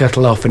suddenly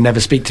scuttle off and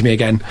never speak to me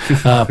again.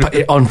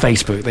 On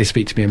Facebook, they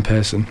speak to me in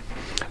person.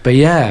 But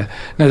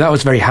that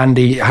was very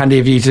handy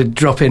of you to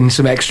drop in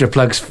some extra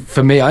plugs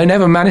for me. I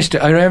never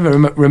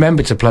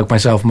remember to plug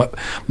myself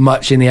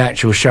much in the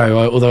actual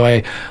show, although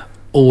I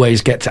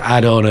always get to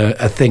add on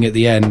a thing at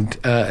the end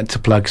to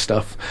plug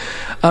stuff.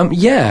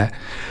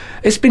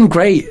 It's been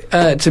great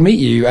to meet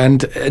you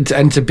and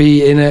to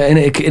be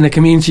in a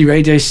community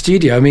radio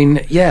studio. I mean,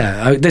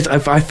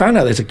 I found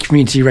out there's a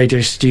community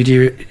radio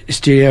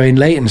studio in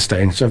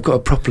Leytonstone, so I've got to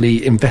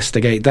properly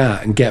investigate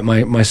that and get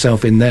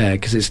myself in there,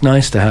 because it's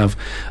nice to have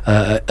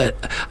a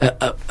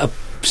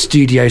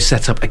studio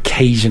set up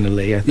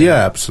occasionally. I think.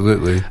 Yeah,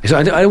 absolutely. So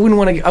I wouldn't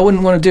want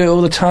to do it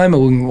all the time. I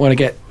wouldn't want to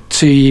get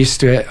too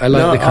used to it. I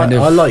like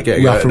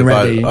getting rough and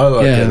ready.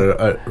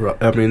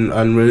 I mean,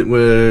 and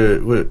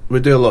we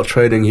do a lot of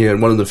training here,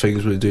 and one of the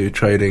things we do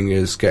training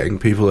is getting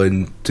people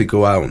in to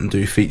go out and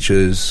do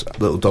features,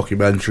 little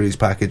documentaries,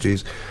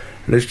 packages,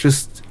 and it's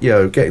just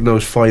getting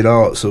those fine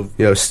arts of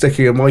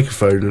sticking a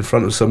microphone in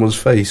front of someone's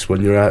face when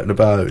you're out and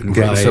about, and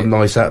getting some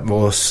nice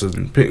atmos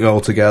and putting it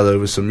all together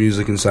with some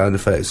music and sound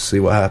effects to see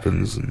what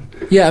happens. I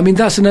mean,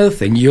 that's another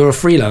thing. You're a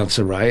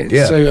freelancer, right?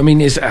 Yeah. So I mean,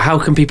 how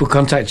can people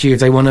contact you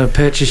if they want to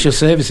purchase your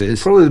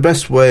services? Probably the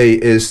best way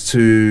is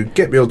to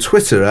get me on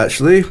Twitter,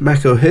 actually.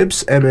 Mako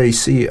Hibbs,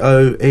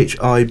 MACOHIBS.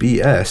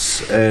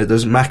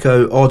 There's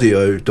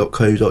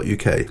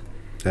macoaudio.co.uk.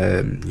 You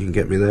can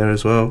get me there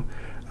as well.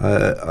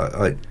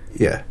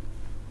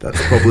 That's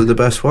probably the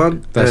best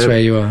one. That's where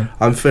you are.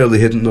 I'm fairly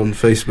hidden on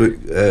Facebook.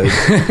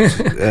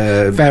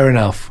 Fair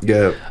enough.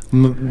 Yeah.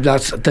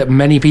 That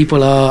many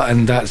people are,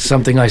 and that's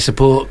something I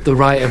support. The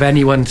right of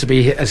anyone to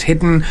be as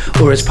hidden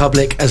or as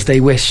public as they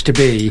wish to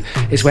be.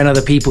 It's when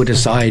other people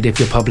decide if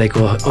you're public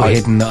or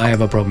hidden that I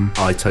have a problem.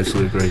 I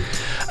totally agree.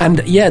 And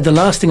the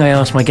last thing I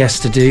ask my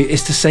guests to do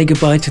is to say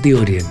goodbye to the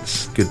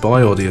audience.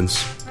 Goodbye,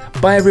 audience.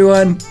 Bye,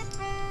 everyone.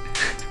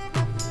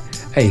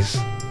 Ace.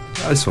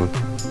 Nice one.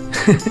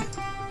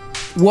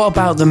 What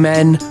About the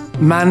Men?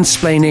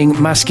 Mansplaining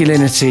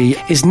Masculinity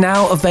is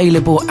now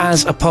available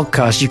as a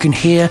podcast. You can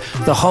hear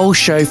the whole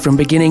show from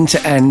beginning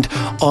to end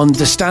on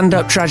the Stand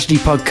Up Tragedy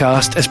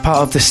podcast as part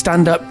of the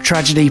Stand Up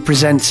Tragedy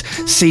Presents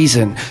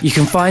season. You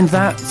can find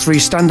that through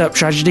Stand Up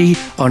Tragedy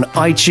on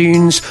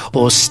iTunes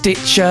or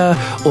Stitcher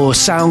or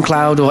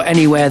SoundCloud or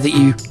anywhere that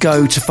you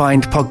go to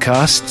find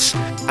podcasts.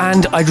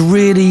 And I'd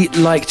really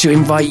like to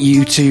invite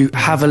you to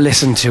have a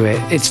listen to it.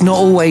 It's not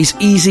always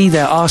easy.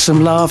 There are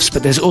some laughs,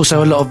 but there's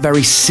also a lot of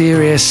very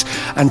serious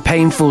and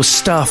painful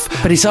stuff,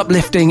 but it's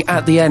uplifting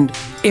at the end.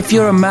 If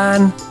you're a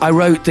man, I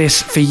wrote this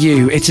for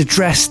you. It's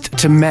addressed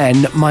to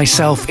men,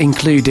 myself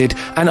included,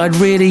 and I'd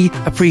really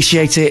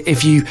appreciate it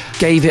if you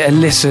gave it a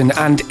listen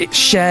and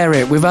share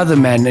it with other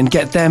men and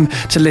get them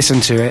to listen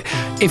to it.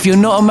 If you're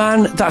not a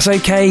man, that's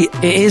okay.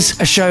 It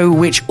is a show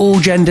which all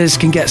genders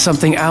can get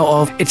something out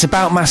of. It's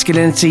about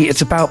masculinity,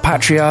 it's about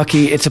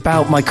patriarchy, it's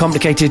about my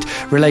complicated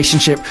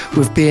relationship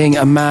with being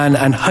a man,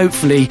 and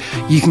hopefully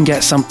you can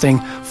get something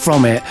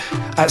from it.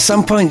 At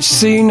some point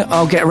soon,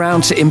 I'll get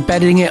around to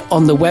embedding it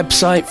on the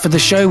website for the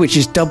show, which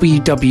is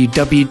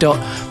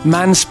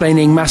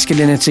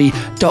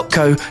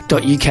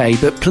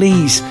www.mansplainingmasculinity.co.uk. But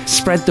please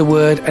spread the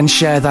word and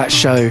share that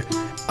show.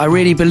 I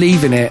really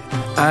believe in it,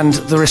 and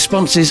the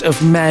responses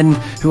of men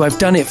who I've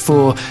done it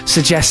for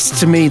suggests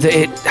to me that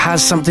it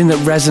has something that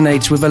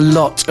resonates with a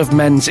lot of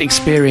men's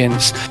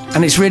experience.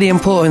 And it's really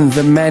important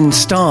that men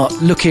start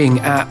looking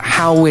at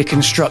how we're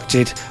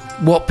constructed,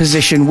 what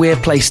position we're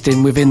placed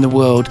in within the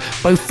world,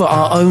 both for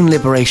our own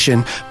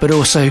liberation, but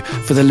also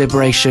for the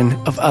liberation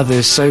of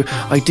others. So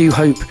I do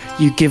hope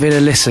you give it a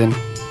listen.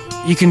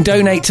 You can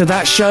donate to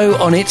that show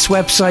on its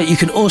website. You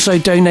can also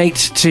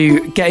donate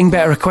to Getting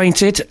Better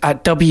Acquainted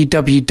at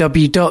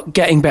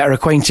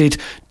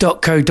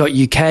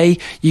www.gettingbetteracquainted.co.uk.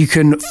 You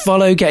can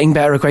follow Getting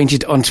Better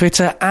Acquainted on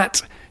Twitter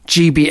at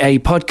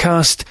GBA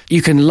Podcast.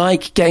 You can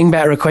like Getting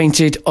Better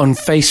Acquainted on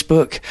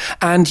Facebook,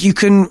 and you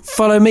can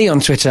follow me on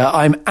Twitter.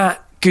 I'm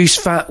at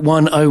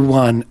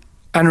Goosefat101.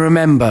 And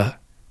remember,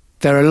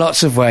 there are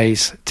lots of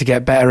ways to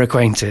get better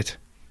acquainted.